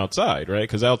 especially when you're outside, right?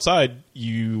 Because outside,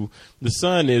 the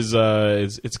sun is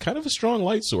it's kind of a strong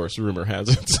light source. Rumor has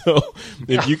it. So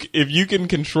if you can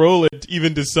control it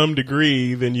even to some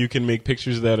degree, then you can make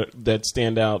pictures that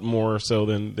stand out more so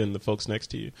than the folks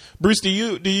next to you. Bruce, do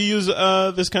you use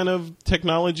this kind of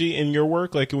technology in your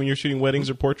work, like when you're shooting weddings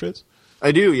or portraits?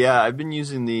 I do, yeah. I've been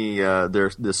using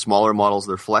the smaller models,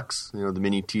 their Flex, the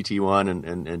Mini TT1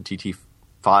 and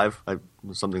TT5,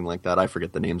 something like that. I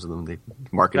forget the names of them. The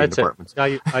marketing departments.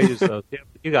 I use those. Yeah,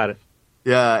 you got it.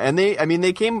 Yeah, and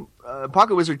they came.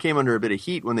 PocketWizard came under a bit of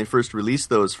heat when they first released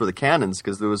those for the Canons,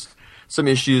 because there was some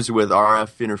issues with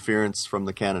RF interference from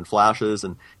the Canon flashes,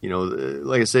 and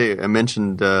like I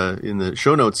mentioned in the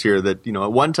show notes here that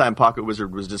at one time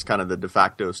PocketWizard was just kind of the de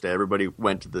facto stay. Everybody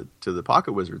went to the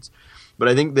PocketWizards, but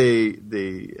I think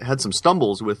they had some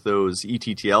stumbles with those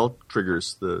ETTL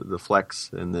triggers, the Flex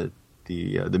and the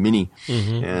Mini,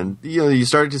 mm-hmm. and you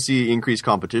started to see increased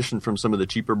competition from some of the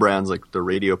cheaper brands like the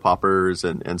Radio Poppers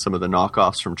and some of the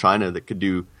knockoffs from China that could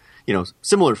do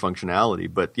similar functionality.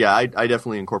 But yeah, I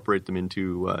definitely incorporate them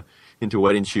into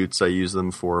wedding shoots. I use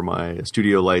them for my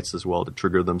studio lights as well to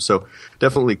trigger them. So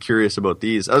definitely curious about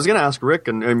these. I was going to ask Rick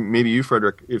and maybe you,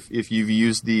 Frederick, if you've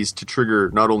used these to trigger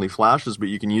not only flashes, but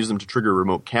you can use them to trigger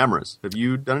remote cameras. Have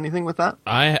you done anything with that?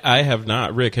 I have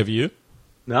not. Rick, have you?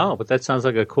 No, but that sounds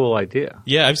like a cool idea.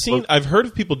 Yeah, I've heard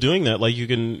of people doing that. Like you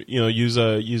can, use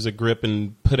a grip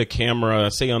and put a camera,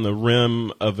 say, on the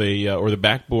rim of or the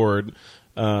backboard,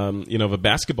 of a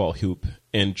basketball hoop,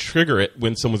 and trigger it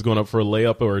when someone's going up for a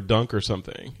layup or a dunk or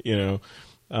something,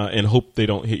 and hope they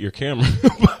don't hit your camera.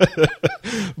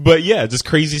 But yeah, just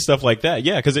crazy stuff like that.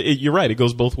 Yeah, because you're right. It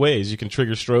goes both ways. You can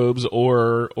trigger strobes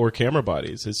or camera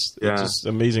bodies. It's just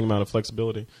an amazing amount of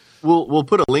flexibility. We'll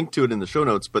put a link to it in the show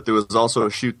notes, but there was also a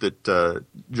shoot that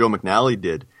Joe McNally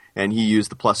did, and he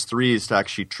used the +3s to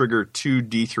actually trigger 2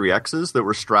 D3Xs that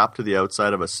were strapped to the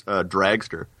outside of a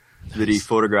dragster that he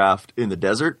photographed in the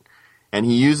desert. And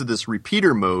he used this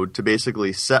repeater mode to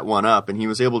basically set one up, and he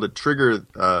was able to trigger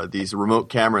these remote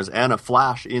cameras and a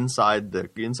flash inside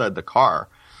the car.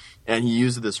 And he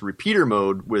used this repeater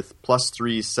mode with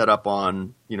 +3s set up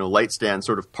on light stands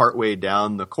sort of partway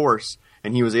down the course.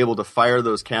 And he was able to fire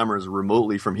those cameras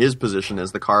remotely from his position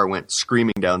as the car went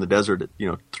screaming down the desert at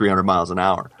 300 miles an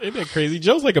hour. Isn't that crazy?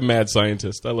 Joe's like a mad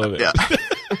scientist. I love it. Yeah.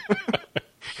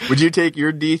 Would you take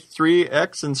your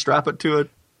D3X and strap it to a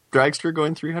dragster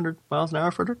going 300 miles an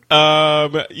hour, Frederick? Or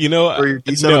your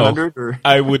D700? No,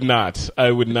 I would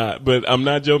not. But I'm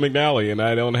not Joe McNally, and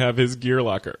I don't have his gear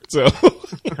locker. So,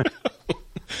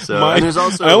 and there's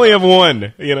also I only have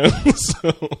one.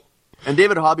 So. And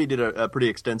David Hobby did a pretty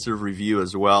extensive review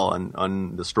as well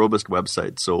on the Strobist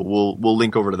website. So we'll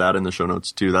link over to that in the show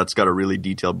notes too. That's got a really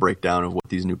detailed breakdown of what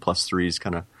these new +3s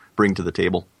kind of bring to the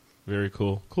table. Very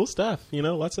cool. Cool stuff.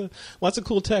 Lots of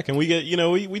cool tech. And we get,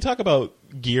 we talk about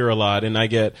gear a lot, and I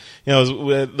get,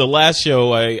 the last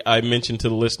show I mentioned to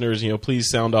the listeners,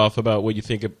 please sound off about what you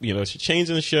think should change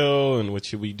in the show and what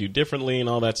should we do differently and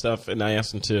all that stuff. And I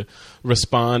asked them to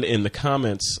respond in the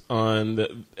comments on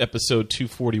the episode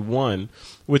 241,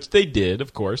 which they did,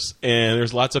 of course. And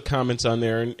there's lots of comments on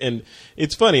there. And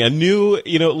it's funny. I knew,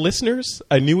 listeners,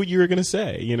 I knew what you were going to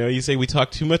say. You say we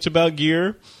talk too much about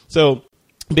gear. So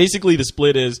basically, the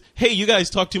split is, hey, you guys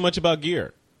talk too much about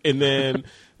gear. And then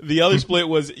the other split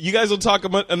was, you guys don't talk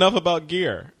enough about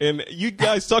gear. And you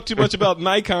guys talk too much about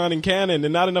Nikon and Canon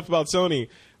and not enough about Sony.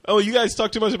 Oh, you guys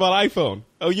talk too much about iPhone.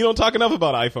 Oh, you don't talk enough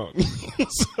about iPhone.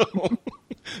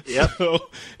 So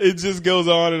it just goes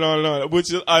on and on and on, which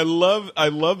I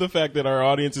love the fact that our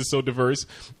audience is so diverse.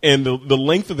 And the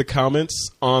length of the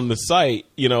comments on the site,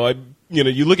 you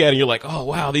look at it and you're like, oh,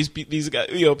 wow, these guys,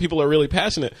 people are really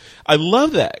passionate. I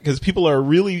love that because people are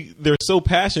they're so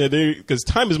passionate because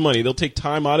time is money. They'll take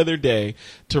time out of their day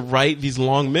to write these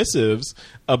long missives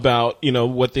about,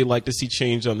 what they like to see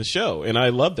changed on the show. And I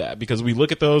love that because we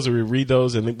look at those or we read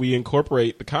those and we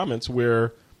incorporate the comments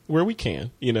where we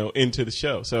can, into the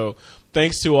show. So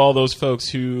thanks to all those folks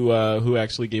who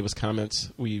actually gave us comments.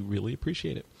 We really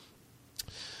appreciate it.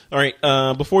 All right,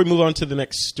 before we move on to the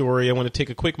next story, I want to take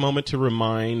a quick moment to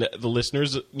remind the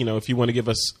listeners, if you want to give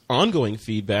us ongoing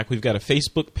feedback, we've got a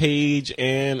Facebook page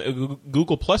and a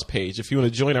Google Plus page. If you want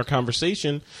to join our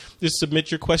conversation, just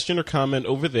submit your question or comment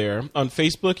over there. On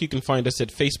Facebook, you can find us at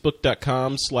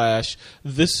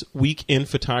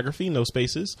facebook.com/thisweekinphotography, no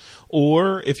spaces.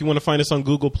 Or if you want to find us on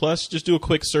Google Plus, just do a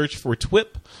quick search for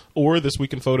TWIP or This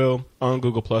Week in Photo on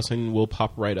Google Plus, and we'll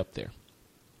pop right up there.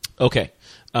 Okay.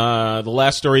 The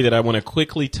last story that I want to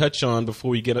quickly touch on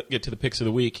before we get to the picks of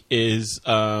the week is,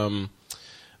 Bruce,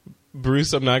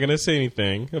 I'm not going to say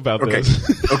anything about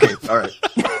this. Okay, all right.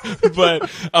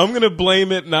 But I'm going to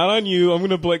blame it not on you. I'm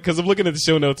going to blame, because I'm looking at the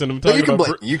show notes and I'm talking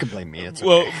about... you can blame me. It's okay.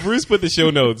 Well, Bruce put the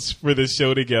show notes for this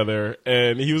show together,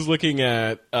 and he was looking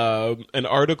at an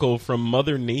article from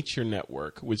Mother Nature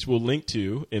Network, which we'll link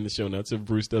to in the show notes if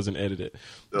Bruce doesn't edit it.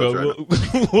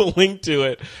 We'll link to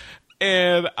it.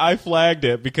 And I flagged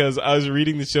it because I was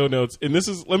reading the show notes. And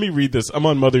let me read this. I'm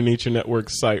on Mother Nature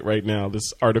Network's site right now,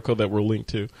 this article that we're linked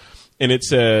to. And it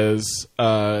says,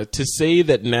 to say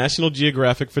that National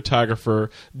Geographic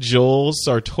photographer Joel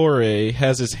Sartore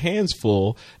has his hands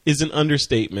full is an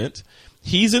understatement.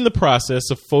 He's in the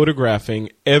process of photographing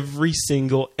every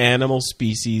single animal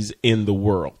species in the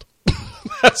world.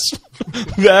 That's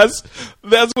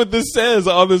what this says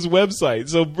on this website.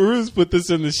 So Bruce put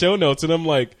this in the show notes, and I'm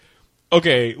like,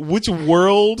 okay, which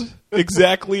world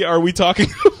exactly are we talking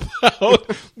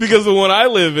about? Because the one I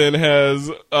live in has,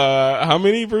 how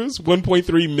many, Bruce?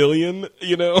 1.3 million,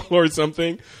 or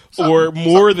something. Or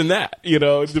more than that,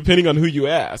 depending on who you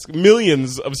ask.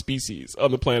 Millions of species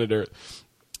on the planet Earth.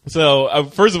 So,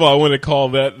 first of all, I want to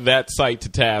call that site to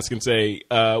task and say,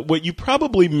 what you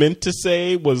probably meant to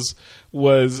say was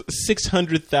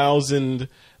 600,000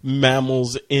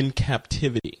 mammals in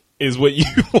captivity. is what you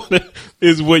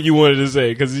wanted to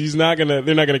say, because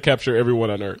they're not gonna capture everyone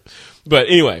on Earth. But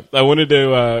anyway, I wanted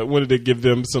to give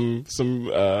them some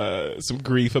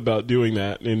grief about doing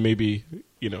that, and maybe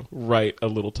write a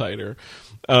little tighter.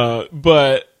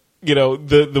 But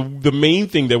the main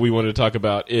thing that we wanted to talk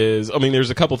about is, there's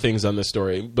a couple things on this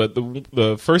story, but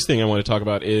the first thing I want to talk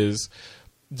about is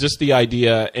just the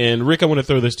idea. And Rick, I want to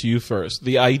throw this to you first.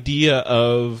 The idea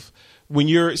of when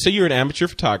you're an amateur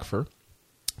photographer,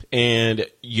 and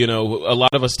a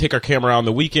lot of us take our camera out on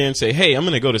the weekend, say, hey, I'm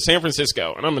going to go to San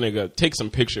Francisco and I'm going to go take some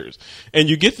pictures. And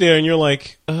you get there and you're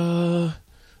like,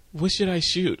 what should I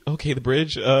shoot? Okay, the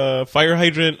bridge, fire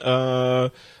hydrant,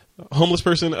 homeless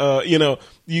person.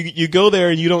 You go there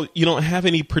and you don't have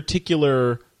any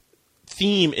particular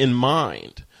theme in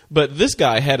mind. But this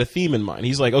guy had a theme in mind.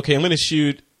 He's like, okay, I'm going to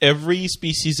shoot every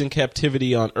species in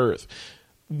captivity on Earth.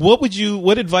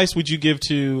 What advice would you give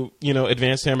to,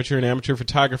 advanced amateur and amateur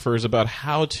photographers about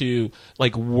how to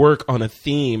work on a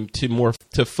theme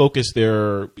to focus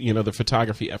their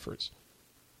photography efforts?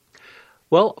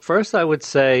 Well, first I would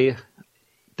say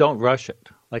don't rush it.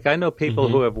 I know people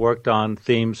who have worked on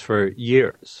themes for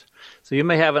years. So you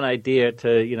may have an idea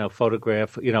to,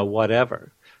 photograph,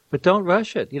 whatever. But don't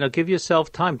rush it. Give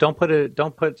yourself time. Don't put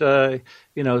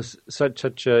such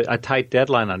a tight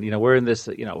deadline on. We're in this.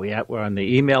 We're on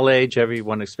the email age.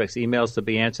 Everyone expects emails to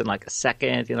be answered in like a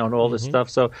second. And all this stuff.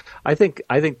 So I think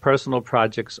personal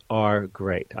projects are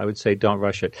great. I would say don't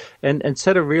rush it, and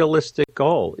set a realistic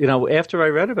goal. After I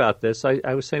read about this,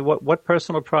 I was saying what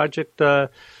personal project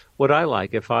would I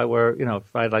like if I were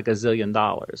if I had like $1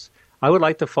 zillion. I would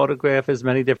like to photograph as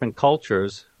many different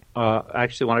cultures.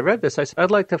 Actually, when I read this, I said,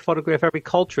 I'd like to photograph every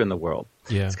culture in the world.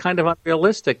 Yeah. It's kind of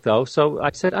unrealistic, though. So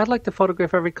I said, I'd like to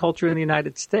photograph every culture in the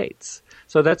United States.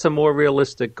 So that's a more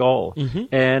realistic goal.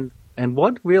 And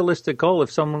one realistic goal, if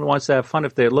someone wants to have fun,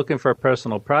 if they're looking for a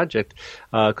personal project,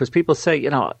 because people say,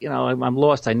 I'm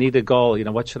lost, I need a goal,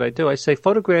 what should I do? I say,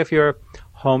 photograph your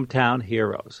hometown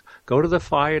heroes. Go to the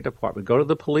fire department. Go to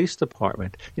the police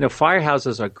department.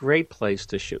 Firehouses are a great place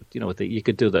to shoot. You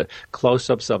could do the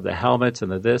close-ups of the helmets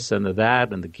and the this and the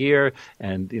that and the gear,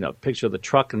 and picture the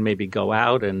truck and maybe go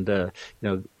out and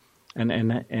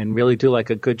and really do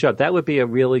like a good job. That would be a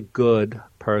really good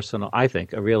personal, I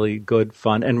think, a really good,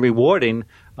 fun, and rewarding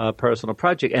personal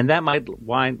project. And that might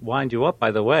wind you up,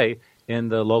 by the way, in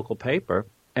the local paper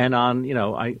and on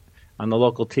on the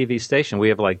local TV station. We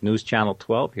have like News Channel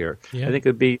 12 here. Yeah. I think it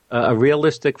would be a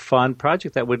realistic, fun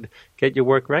project that would get your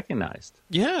work recognized.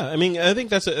 Yeah, I think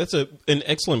that's an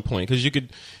excellent point, because you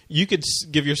could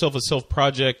give yourself a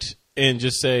self-project and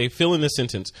just say, fill in this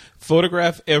sentence,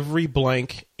 photograph every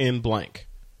blank in blank,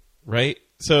 right?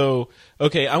 So,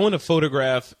 okay, I want to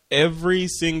photograph every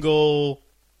single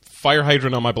fire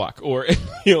hydrant on my block, or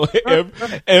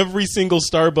every single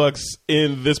Starbucks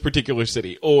in this particular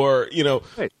city, or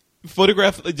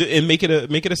photograph and make it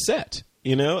a set,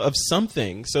 of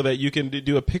something, so that you can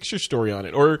do a picture story on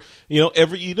it, or go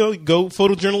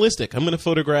photojournalistic. I'm going to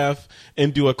photograph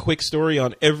and do a quick story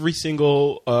on every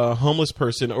single homeless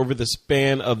person over the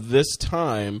span of this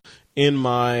time in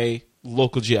my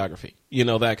local geography,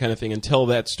 that kind of thing, and tell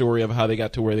that story of how they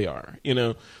got to where they are.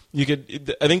 You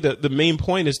could. I think the main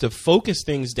point is to focus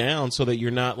things down so that you're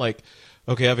not like,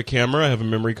 okay, I have a camera, I have a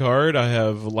memory card, I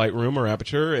have Lightroom or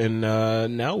Aperture, and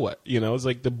now what? It's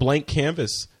like the blank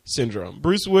canvas syndrome.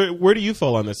 Bruce, where do you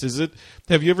fall on this?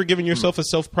 Have you ever given yourself a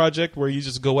self-project where you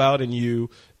just go out and you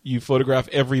photograph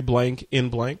every blank in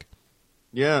blank?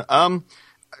 Yeah,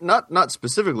 not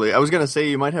specifically. I was going to say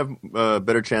you might have a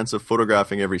better chance of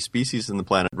photographing every species in the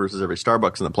planet versus every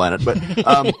Starbucks in the planet, but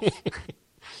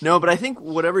no, but I think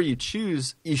whatever you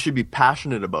choose, you should be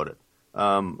passionate about it.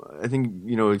 I think,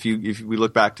 if we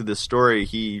look back to this story,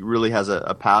 he really has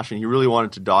a passion. He really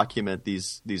wanted to document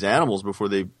these animals before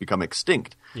they become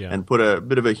extinct, and put a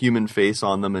bit of a human face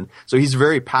on them. And so he's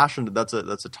very passionate. That's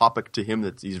a topic to him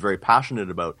that he's very passionate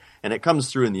about, and it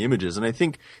comes through in the images. And I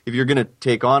think if you're going to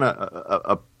take on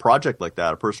a project like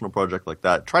that, a personal project like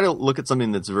that, try to look at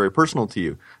something that's very personal to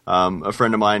you. A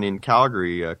friend of mine in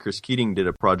Calgary, Chris Keating, did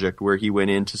a project where he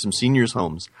went into some seniors'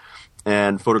 homes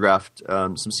and photographed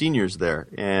some seniors there.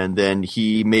 And then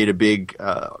he made a big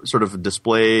sort of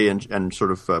display and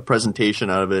sort of presentation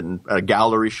out of it, and a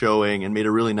gallery showing, and made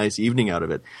a really nice evening out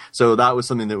of it. So that was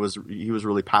something that he was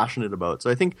really passionate about. So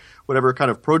I think whatever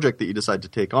kind of project that you decide to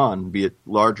take on, be it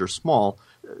large or small,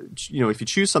 if you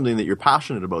choose something that you're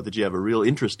passionate about, that you have a real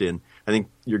interest in, I think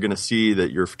you're going to see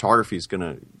that your photography is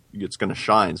going to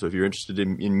shine. So if you're interested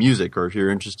in music, or if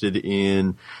you're interested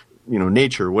in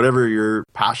nature, whatever your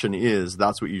passion is,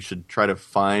 that's what you should try to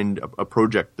find a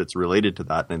project that's related to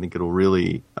that. And I think it'll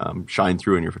really shine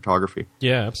through in your photography.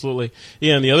 Yeah, absolutely.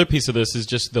 Yeah, and the other piece of this is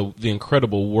just the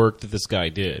incredible work that this guy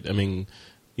did. I mean,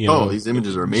 these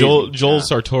images are amazing. Joel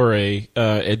Sartore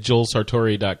at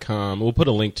joelsartore.com. We'll put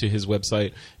a link to his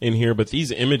website in here, but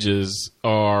these images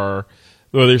are,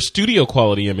 well, they're studio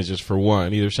quality images for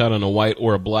one, either shot on a white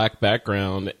or a black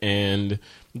background, and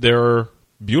they're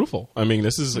beautiful. I mean,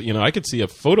 this is, I could see a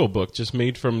photo book just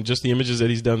made from just the images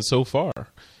that he's done so far.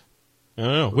 I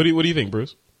don't know. What do you think,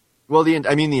 Bruce? Well, the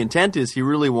intent is he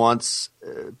really wants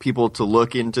people to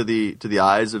look into the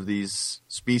eyes of these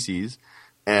species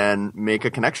and make a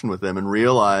connection with them and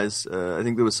realize, I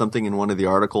think there was something in one of the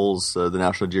articles, the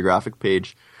National Geographic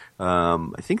page,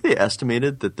 I think they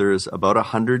estimated that there's about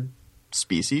 100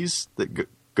 species that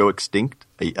go extinct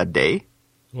a day.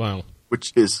 Wow.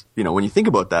 Which is, when you think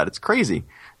about that, it's crazy.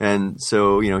 And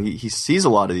so, he sees a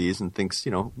lot of these and thinks,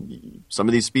 some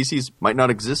of these species might not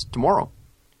exist tomorrow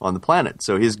on the planet.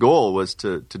 So his goal was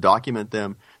to document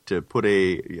them, to put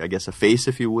a face,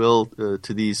 if you will,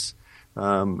 to these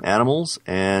animals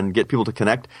and get people to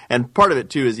connect. And part of it,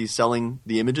 too, is he's selling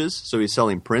the images. So he's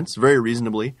selling prints very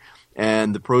reasonably.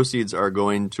 And the proceeds are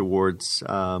going towards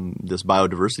this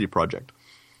biodiversity project.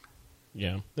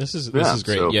 Yeah, this is great.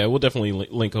 So, yeah, we'll definitely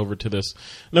link over to this.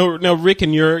 Now, Rick,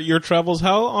 in your travels,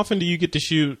 how often do you get to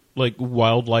shoot like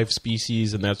wildlife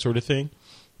species and that sort of thing?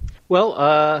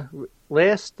 Well,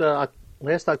 last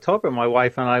October, my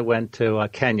wife and I went to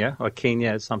Kenya, or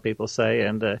Kenya, as some people say,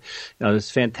 and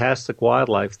there's fantastic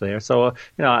wildlife there. So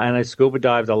and I scuba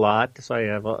dived a lot. So I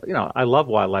have I love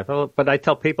wildlife, but I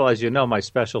tell people, as you know, my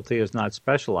specialty is not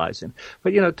specializing.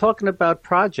 But talking about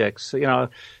projects,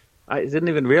 I didn't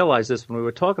even realize this when we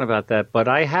were talking about that, but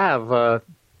I have a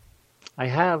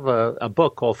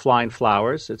book called Flying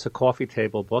Flowers. It's a coffee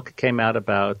table book. It came out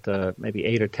about maybe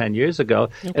 8 or 10 years ago,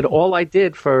 and all I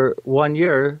did for 1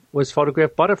 year was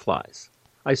photograph butterflies.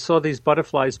 I saw these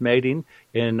butterflies mating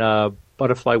in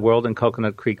Butterfly World in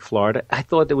Coconut Creek, Florida. I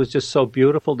thought it was just so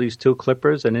beautiful, these two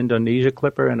clippers, an Indonesia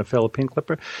clipper and a Philippine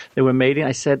clipper. They were mating.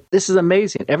 I said, this is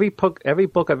amazing. Every book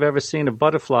I've ever seen of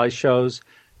butterflies shows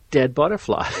dead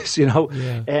butterflies,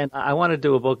 and I want to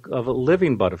do a book of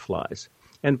living butterflies.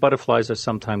 And butterflies are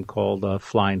sometimes called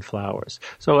flying flowers.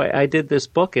 So I did this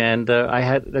book, and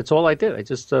that's all I did. I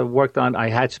just worked on. I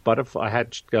hatched butterfly. I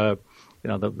hatched.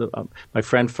 My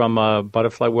friend from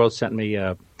Butterfly World sent me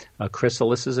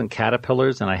chrysalises and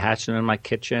caterpillars, and I hatched them in my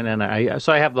kitchen, and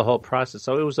so I have the whole process.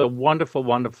 So it was a wonderful,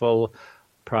 wonderful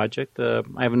project. I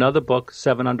have another book,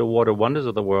 7 Underwater Wonders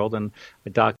of the World, and I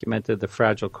documented the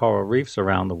fragile coral reefs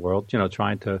around the world,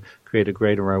 trying to create a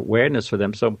greater awareness for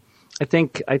them. So I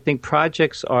think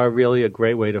projects are really a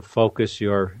great way to focus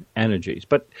your energies.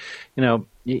 But,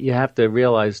 you have to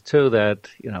realize, too, that,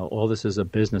 all this is a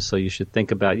business, so you should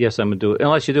think about, yes, I'm going to do it,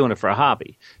 unless you're doing it for a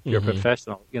hobby. You're a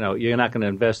professional. You're not going to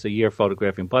invest a year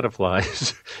photographing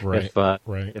butterflies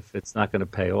if it's not going to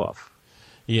pay off.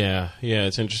 Yeah,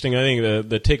 it's interesting. I think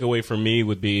the takeaway for me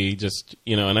would be just,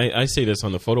 and I say this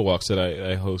on the photo walks that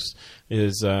I host,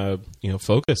 is,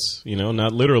 focus,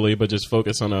 not literally, but just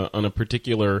focus on a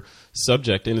particular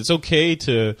subject. And it's okay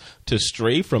to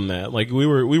stray from that. Like we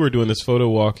were doing this photo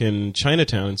walk in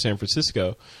Chinatown in San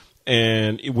Francisco,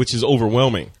 and which is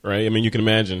overwhelming, right? I mean, you can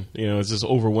imagine, it's just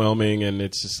overwhelming, and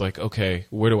it's just like, okay,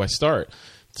 where do I start?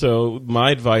 So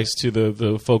my advice to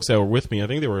the folks that were with me, I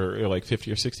think there were like 50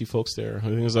 or 60 folks there. I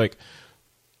think it was like,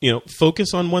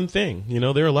 focus on one thing.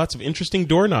 There are lots of interesting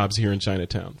doorknobs here in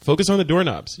Chinatown. Focus on the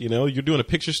doorknobs. You're doing a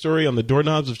picture story on the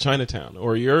doorknobs of Chinatown,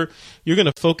 or you're going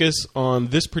to focus on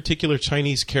this particular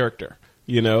Chinese character.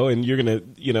 And you're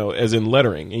going to, as in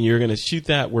lettering, and you're going to shoot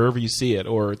that wherever you see it,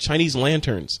 or Chinese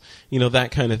lanterns,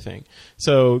 that kind of thing.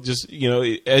 So just,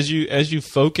 as you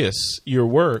focus your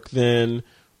work, then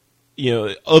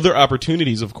other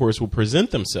opportunities, of course, will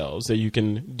present themselves that you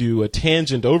can do a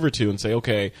tangent over to and say,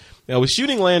 okay, I was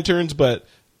shooting lanterns, but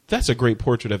that's a great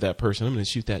portrait of that person. I'm going to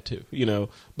shoot that too,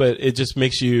 But it just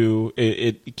makes you,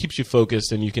 it keeps you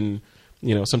focused, and you can,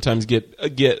 sometimes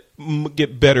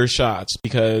get better shots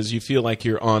because you feel like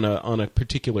you're on a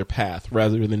particular path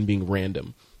rather than being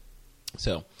random.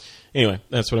 So, anyway,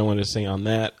 that's what I wanted to say on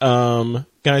that.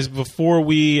 Guys, before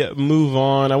we move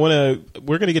on,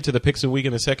 we're going to get to the picks of the week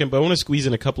in a second, but I want to squeeze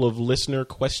in a couple of listener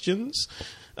questions.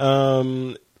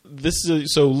 So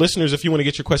listeners, if you want to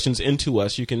get your questions into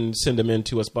us, you can send them in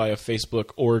to us via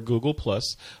Facebook or Google+,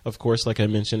 of course, like I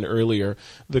mentioned earlier.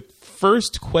 The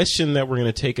first question that we're going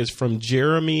to take is from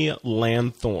Jeremy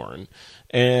Lanthorn.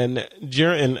 And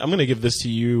and I'm going to give this to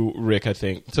you, Rick, I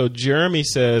think. So Jeremy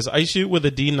says, I shoot with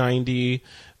a D90.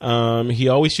 He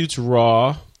always shoots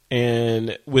RAW.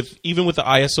 And even with the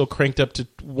ISO cranked up to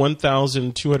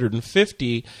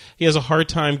 1,250, he has a hard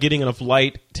time getting enough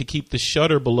light to keep the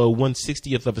shutter below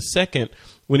 1/60th of a second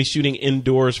when he's shooting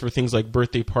indoors for things like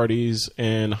birthday parties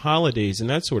and holidays and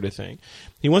that sort of thing.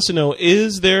 He wants to know,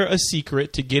 is there a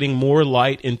secret to getting more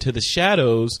light into the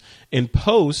shadows in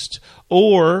post,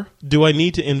 or do I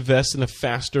need to invest in a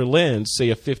faster lens, say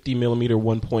a 50mm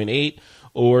 1.8,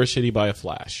 or should he buy a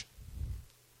flash?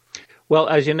 Well,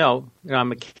 as you know,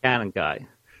 I'm a Canon guy.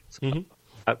 So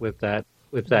with that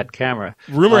camera.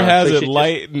 Rumor has so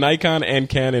it Nikon and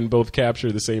Canon both capture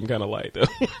the same kind of light.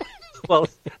 well,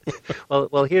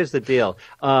 here's the deal.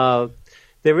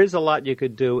 There is a lot you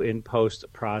could do in post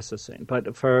processing,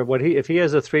 but for if he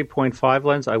has a 3.5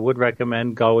 lens, I would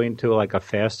recommend going to like a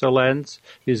faster lens.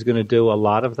 He's going to do a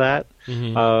lot of that.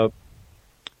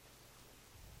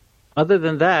 Other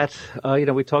than that,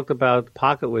 we talked about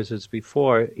PocketWizards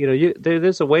before.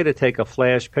 There's a way to take a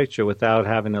flash picture without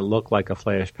having it look like a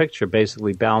flash picture,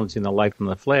 basically balancing the light from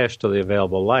the flash to the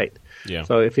available light. Yeah.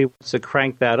 So if he wants to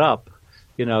crank that up,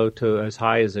 to as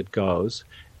high as it goes,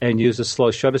 and use a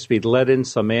slow shutter speed, let in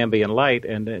some ambient light,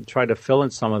 and then try to fill in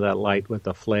some of that light with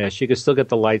the flash. You can still get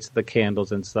the lights of the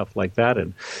candles and stuff like that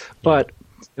in. But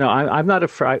I'm not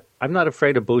afraid. I'm not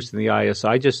afraid of boosting the ISO.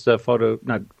 I just a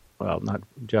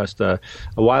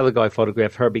while ago I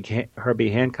photographed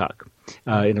Herbie Hancock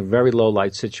in a very low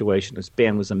light situation. His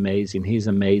band was amazing. He's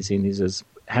amazing. He's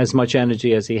has much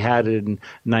energy as he had it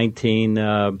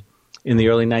in the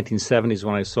early 1970s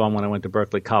when I saw him when I went to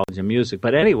Berklee College of Music.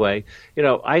 But anyway,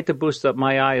 I had to boost up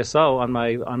my ISO on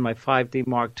my 5D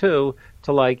Mark II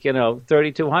to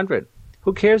 3200.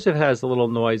 Who cares if it has a little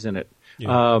noise in it?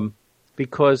 Yeah.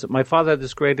 Because my father had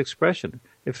this great expression.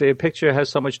 If a picture has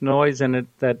so much noise in it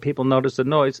that people notice the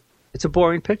noise, it's a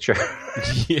boring picture.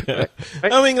 Yeah.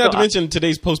 Right? I mean, not to mention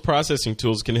today's post-processing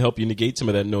tools can help you negate some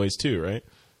of that noise too, right?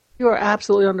 You are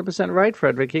absolutely 100% right,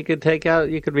 Frederick. You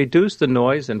could reduce the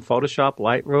noise in Photoshop,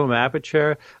 Lightroom,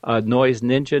 Aperture, Noise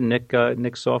Ninja,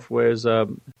 Nick Software's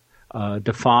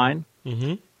Define.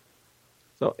 Mm-hmm.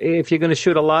 So if you're going to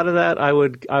shoot a lot of that, I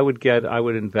would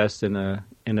invest in a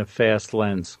fast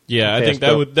lens. Yeah, I think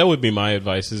that would be my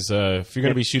advice. Is if you're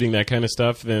going to be shooting that kind of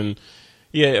stuff, then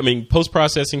post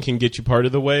processing can get you part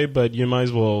of the way, but you might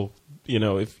as well,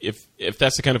 if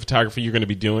that's the kind of photography you're going to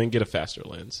be doing, get a faster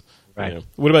lens. Right.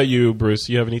 What about you, Bruce?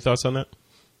 You have any thoughts on that?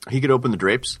 He could open the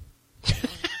drapes.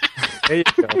 There you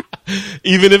go.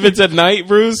 Even if it's at night,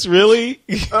 Bruce? Really?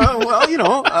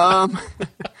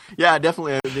 Yeah,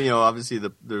 definitely. Obviously,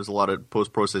 there's a lot of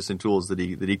post-processing tools that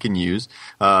he can use.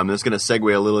 That's going to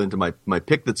segue a little into my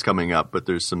pick that's coming up. But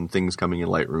there's some things coming in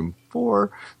Lightroom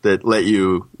 4 that let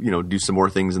you do some more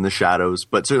things in the shadows.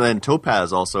 But certainly, and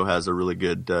Topaz also has a really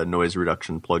good noise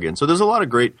reduction plugin. So there's a lot of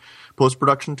great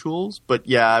post-production tools. But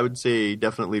yeah, I would say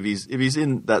definitely if he's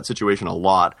in that situation a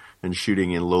lot and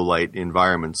shooting in low light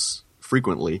environments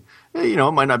frequently,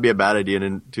 it might not be a bad idea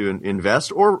to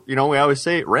invest, or we always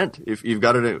say rent. If you've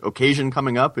got an occasion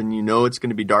coming up and it's going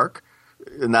to be dark,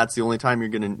 and that's the only time you're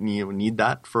going to need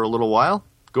that for a little while,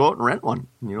 go out and rent one.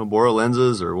 Borrow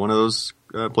lenses, or one of those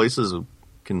places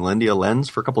can lend you a lens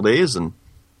for a couple days, and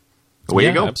away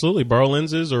you go. Absolutely, borrow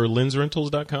lenses or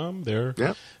lensrentals.com. They're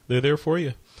there for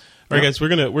you. All right, guys, we're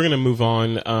gonna move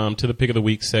on to the pick of the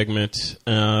week segment,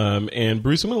 and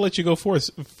Bruce, I'm gonna let you go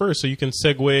first, so you can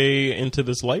segue into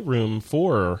this Lightroom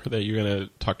 4 that you're gonna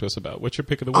talk to us about. What's your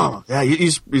pick of the week? Oh, yeah, you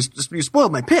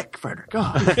spoiled my pick, Frederick.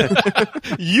 Oh.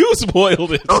 You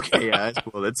spoiled it. Okay, yeah, I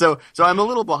spoiled it. So I'm a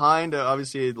little behind.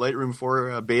 Obviously, Lightroom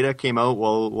 4 beta came out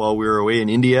while we were away in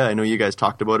India. I know you guys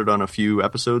talked about it on a few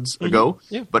episodes ago,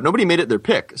 but nobody made it their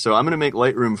pick. So I'm gonna make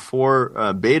Lightroom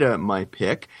 4 beta my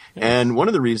pick, and one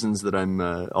of the reasons that I'm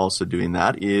also doing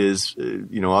that is,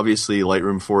 obviously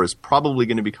Lightroom 4 is probably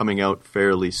going to be coming out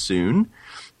fairly soon.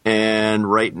 And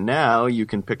right now you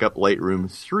can pick up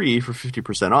Lightroom 3 for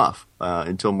 50% off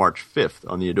until March 5th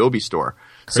on the Adobe store.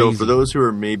 Crazy. So for those who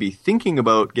are maybe thinking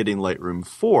about getting Lightroom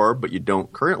 4, but you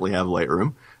don't currently have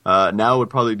Lightroom, now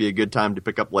would probably be a good time to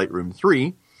pick up Lightroom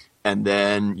 3. And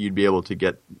then you'd be able to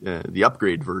get the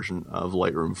upgrade version of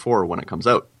Lightroom 4 when it comes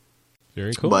out.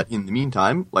 Very cool. But in the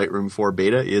meantime, Lightroom 4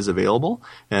 beta is available,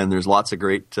 and there's lots of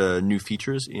great new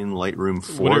features in Lightroom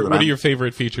 4. What are your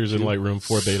favorite features in Lightroom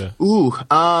 4 beta?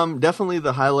 Definitely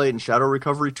the highlight and shadow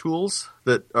recovery tools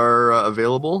that are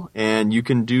available, and you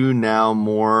can do now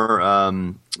more.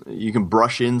 You can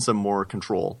brush in some more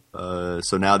control.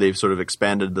 So now they've sort of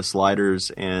expanded the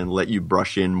sliders and let you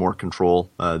brush in more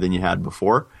control than you had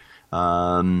before.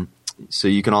 So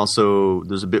you can also,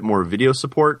 there's a bit more video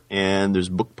support, and there's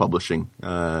book publishing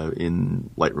in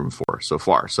Lightroom 4 so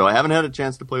far. So I haven't had a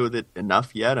chance to play with it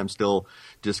enough yet. I'm still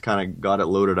just kind of got it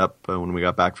loaded up when we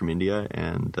got back from India,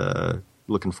 and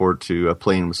looking forward to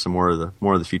playing with some more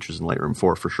of the features in Lightroom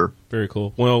 4 for sure. Very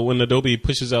cool. Well, when Adobe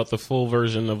pushes out the full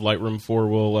version of Lightroom 4,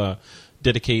 we'll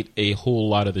dedicate a whole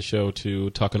lot of the show to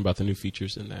talking about the new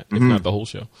features in that, if not the whole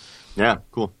show. Yeah,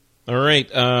 cool. All right,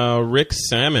 Rick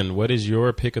Salmon, what is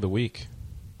your pick of the week?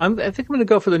 I think I'm going to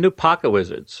go for the new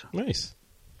PocketWizards. Nice.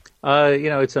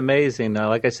 It's amazing.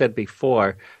 Like I said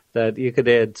before, that you could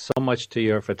add so much to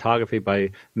your photography by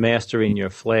mastering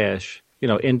your flash,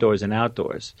 indoors and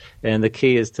outdoors. And the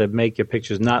key is to make your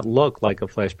pictures not look like a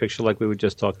flash picture like we were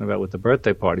just talking about with the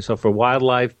birthday party. So for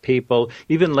wildlife, people,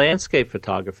 even landscape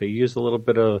photography, use a little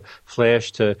bit of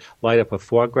flash to light up a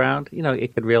foreground.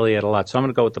 It could really add a lot. So I'm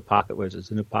going to go with the PocketWizards,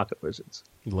 the new PocketWizards.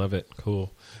 Love it.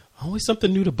 Cool. Always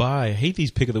something new to buy. I hate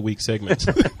these pick of the week segments.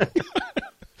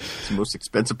 It's the most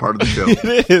expensive part of the show.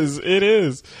 It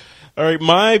is. All right,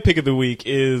 my pick of the week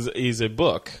is a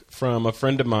book from a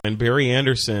friend of mine, Barry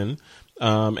Anderson,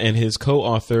 and his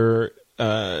co-author,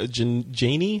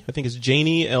 Janie, I think it's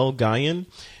Janie L. Guyan.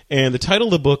 And the title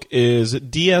of the book is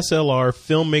DSLR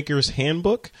Filmmaker's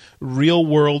Handbook, Real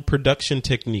World Production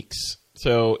Techniques.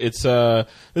 So it's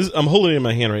I'm holding it in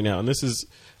my hand right now, and this is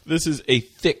a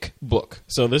thick book.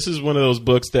 So this is one of those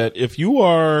books that if you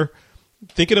are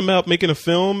thinking about making a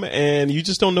film and you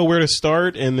just don't know where to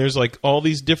start, and there's like all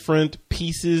these different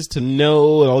pieces to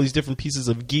know and all these different pieces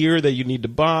of gear that you need to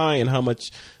buy, and how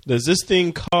much does this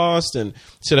thing cost, and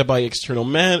should I buy external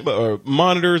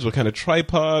monitors, what kind of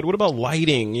tripod, what about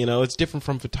lighting, it's different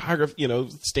from photography,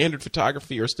 standard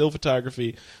photography or still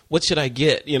photography, what should I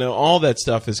get, all that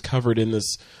stuff is covered in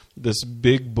this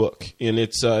big book, and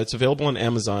it's available on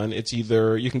Amazon. It's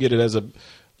either you can get it as a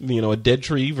Dead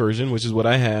Tree version, which is what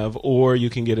I have, or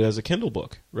you can get it as a Kindle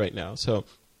book right now. So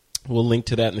we'll link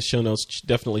to that in the show notes.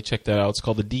 Definitely check that out. It's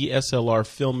called the DSLR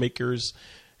Filmmaker's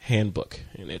Handbook,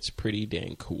 and it's pretty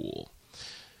dang cool.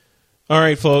 All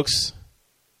right, folks.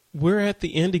 We're at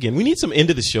the end again. We need some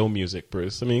end of the show music,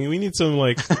 Bruce. I mean, we need some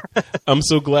I'm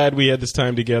so glad we had this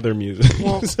time together music.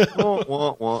 Well,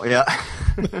 yeah.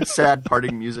 Sad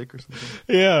parting music or something.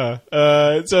 Yeah.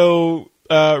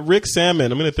 Rick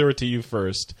Salmon, I'm going to throw it to you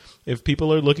first. If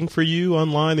people are looking for you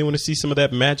online, they want to see some of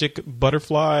that magic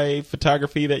butterfly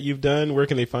photography that you've done, where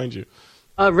can they find you?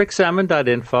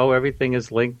 ricksalmon.info. Everything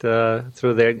is linked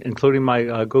through there, including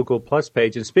my Google Plus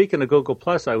page. And speaking of Google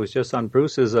Plus, I was just on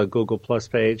Bruce's Google Plus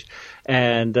page,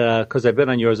 and because I've been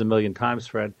on yours a million times,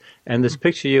 Fred. And this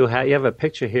picture you have a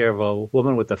picture here of a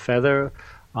woman with a feather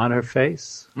on her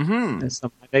face and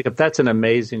some makeup. That's an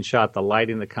amazing shot. The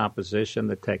lighting, the composition,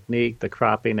 the technique, the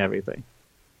cropping, everything.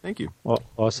 Thank you.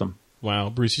 Awesome.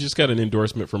 Wow, Bruce, you just got an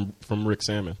endorsement from Rick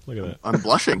Salmon. Look at that. I'm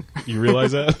blushing. You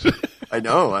realize that? I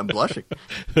know. I'm blushing.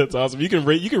 That's awesome. You can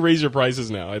raise your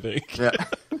prices now, I think. Yeah.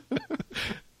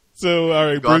 So, all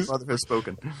right, Bruce. Godfather has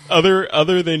spoken.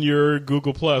 Other than your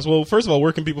Google Plus, well, first of all,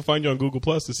 where can people find you on Google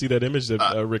Plus to see that image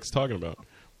that Rick's talking about?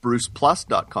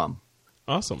 BrucePlus.com.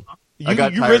 Awesome. You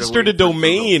registered a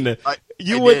domain.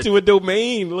 You went to a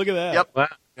domain. Look at that. Yep. Wow.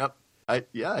 Yep. I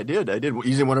did.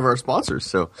 Using one of our sponsors.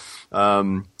 So,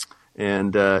 so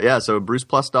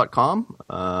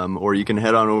BrucePlus.com, or you can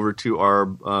head on over to our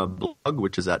blog,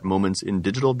 which is at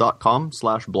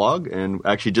momentsindigital.com/blog, and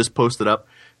actually just posted up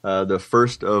the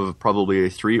first of probably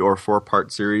a 3 or 4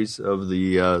 part series of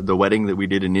the wedding that we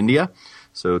did in India.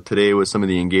 So today was some of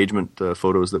the engagement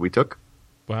photos that we took.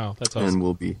 Wow, that's awesome. And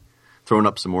we'll be throwing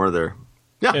up some more there.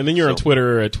 Yeah. And then you're on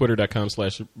Twitter at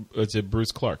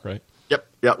twitter.com/Bruce Clark, right? Yep.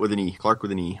 Yeah, with an E. Clark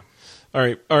with an E. All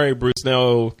right, Bruce.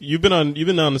 Now you've been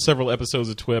on several episodes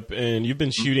of TWIP, and you've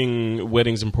been shooting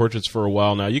weddings and portraits for a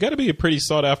while now. You got to be a pretty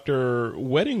sought after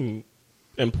wedding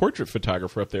and portrait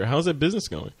photographer up there. How's that business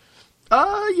going?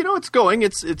 It's going.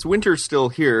 It's winter still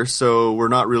here, so we're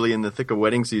not really in the thick of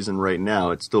wedding season right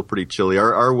now. It's still pretty chilly.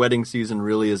 Our wedding season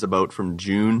really is about from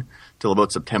June till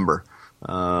about September.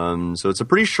 So it's a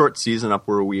pretty short season up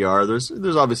where we are.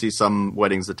 There's obviously some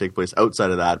weddings that take place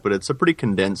outside of that, but it's a pretty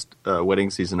condensed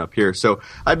wedding season up here. So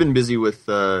I've been busy with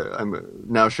I'm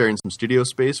now sharing some studio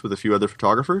space with a few other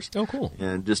photographers. Oh, cool.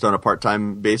 And just on a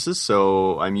part-time basis,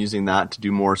 so I'm using that to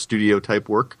do more studio type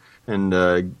work and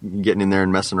getting in there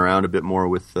and messing around a bit more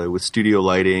with studio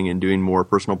lighting and doing more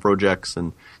personal projects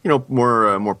and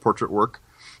more portrait work.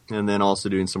 And then also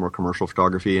doing some more commercial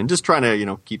photography and just trying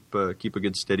to, keep a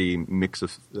good steady mix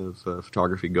of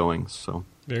photography going. So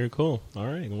very cool. All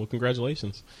right. Well,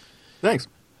 congratulations. Thanks.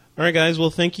 All right, guys. Well,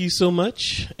 thank you so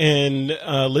much. And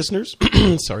listeners,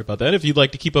 sorry about that. If you'd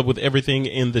like to keep up with everything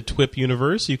in the TWIP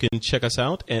universe, you can check us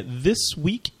out at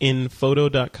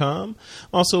thisweekinphoto.com.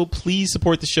 Also, please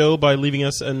support the show by leaving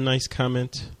us a nice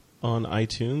comment on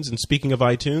iTunes. And speaking of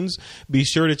iTunes, be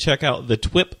sure to check out the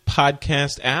TWIP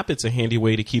podcast app. It's a handy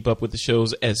way to keep up with the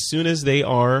shows as soon as they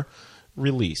are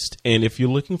released. And if you're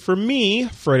looking for me,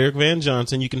 Frederick Van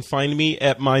Johnson, you can find me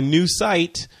at my new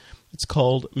site. It's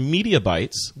called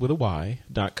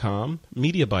MediaBytes.com,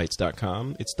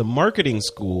 MediaBytes.com. It's the marketing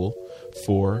school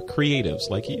for creatives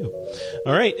like you.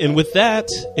 All right, and with that,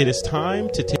 it is time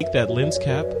to take that lens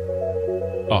cap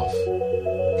off.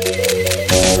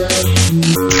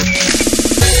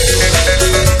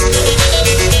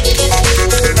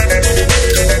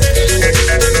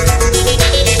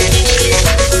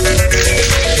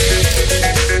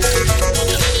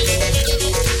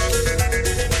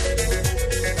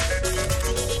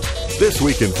 This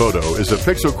Week in Photo is a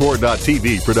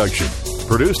PixelCore.tv production,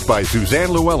 produced by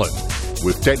Suzanne Llewellyn,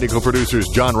 with technical producers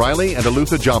John Riley and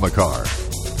Alutha Jamakar.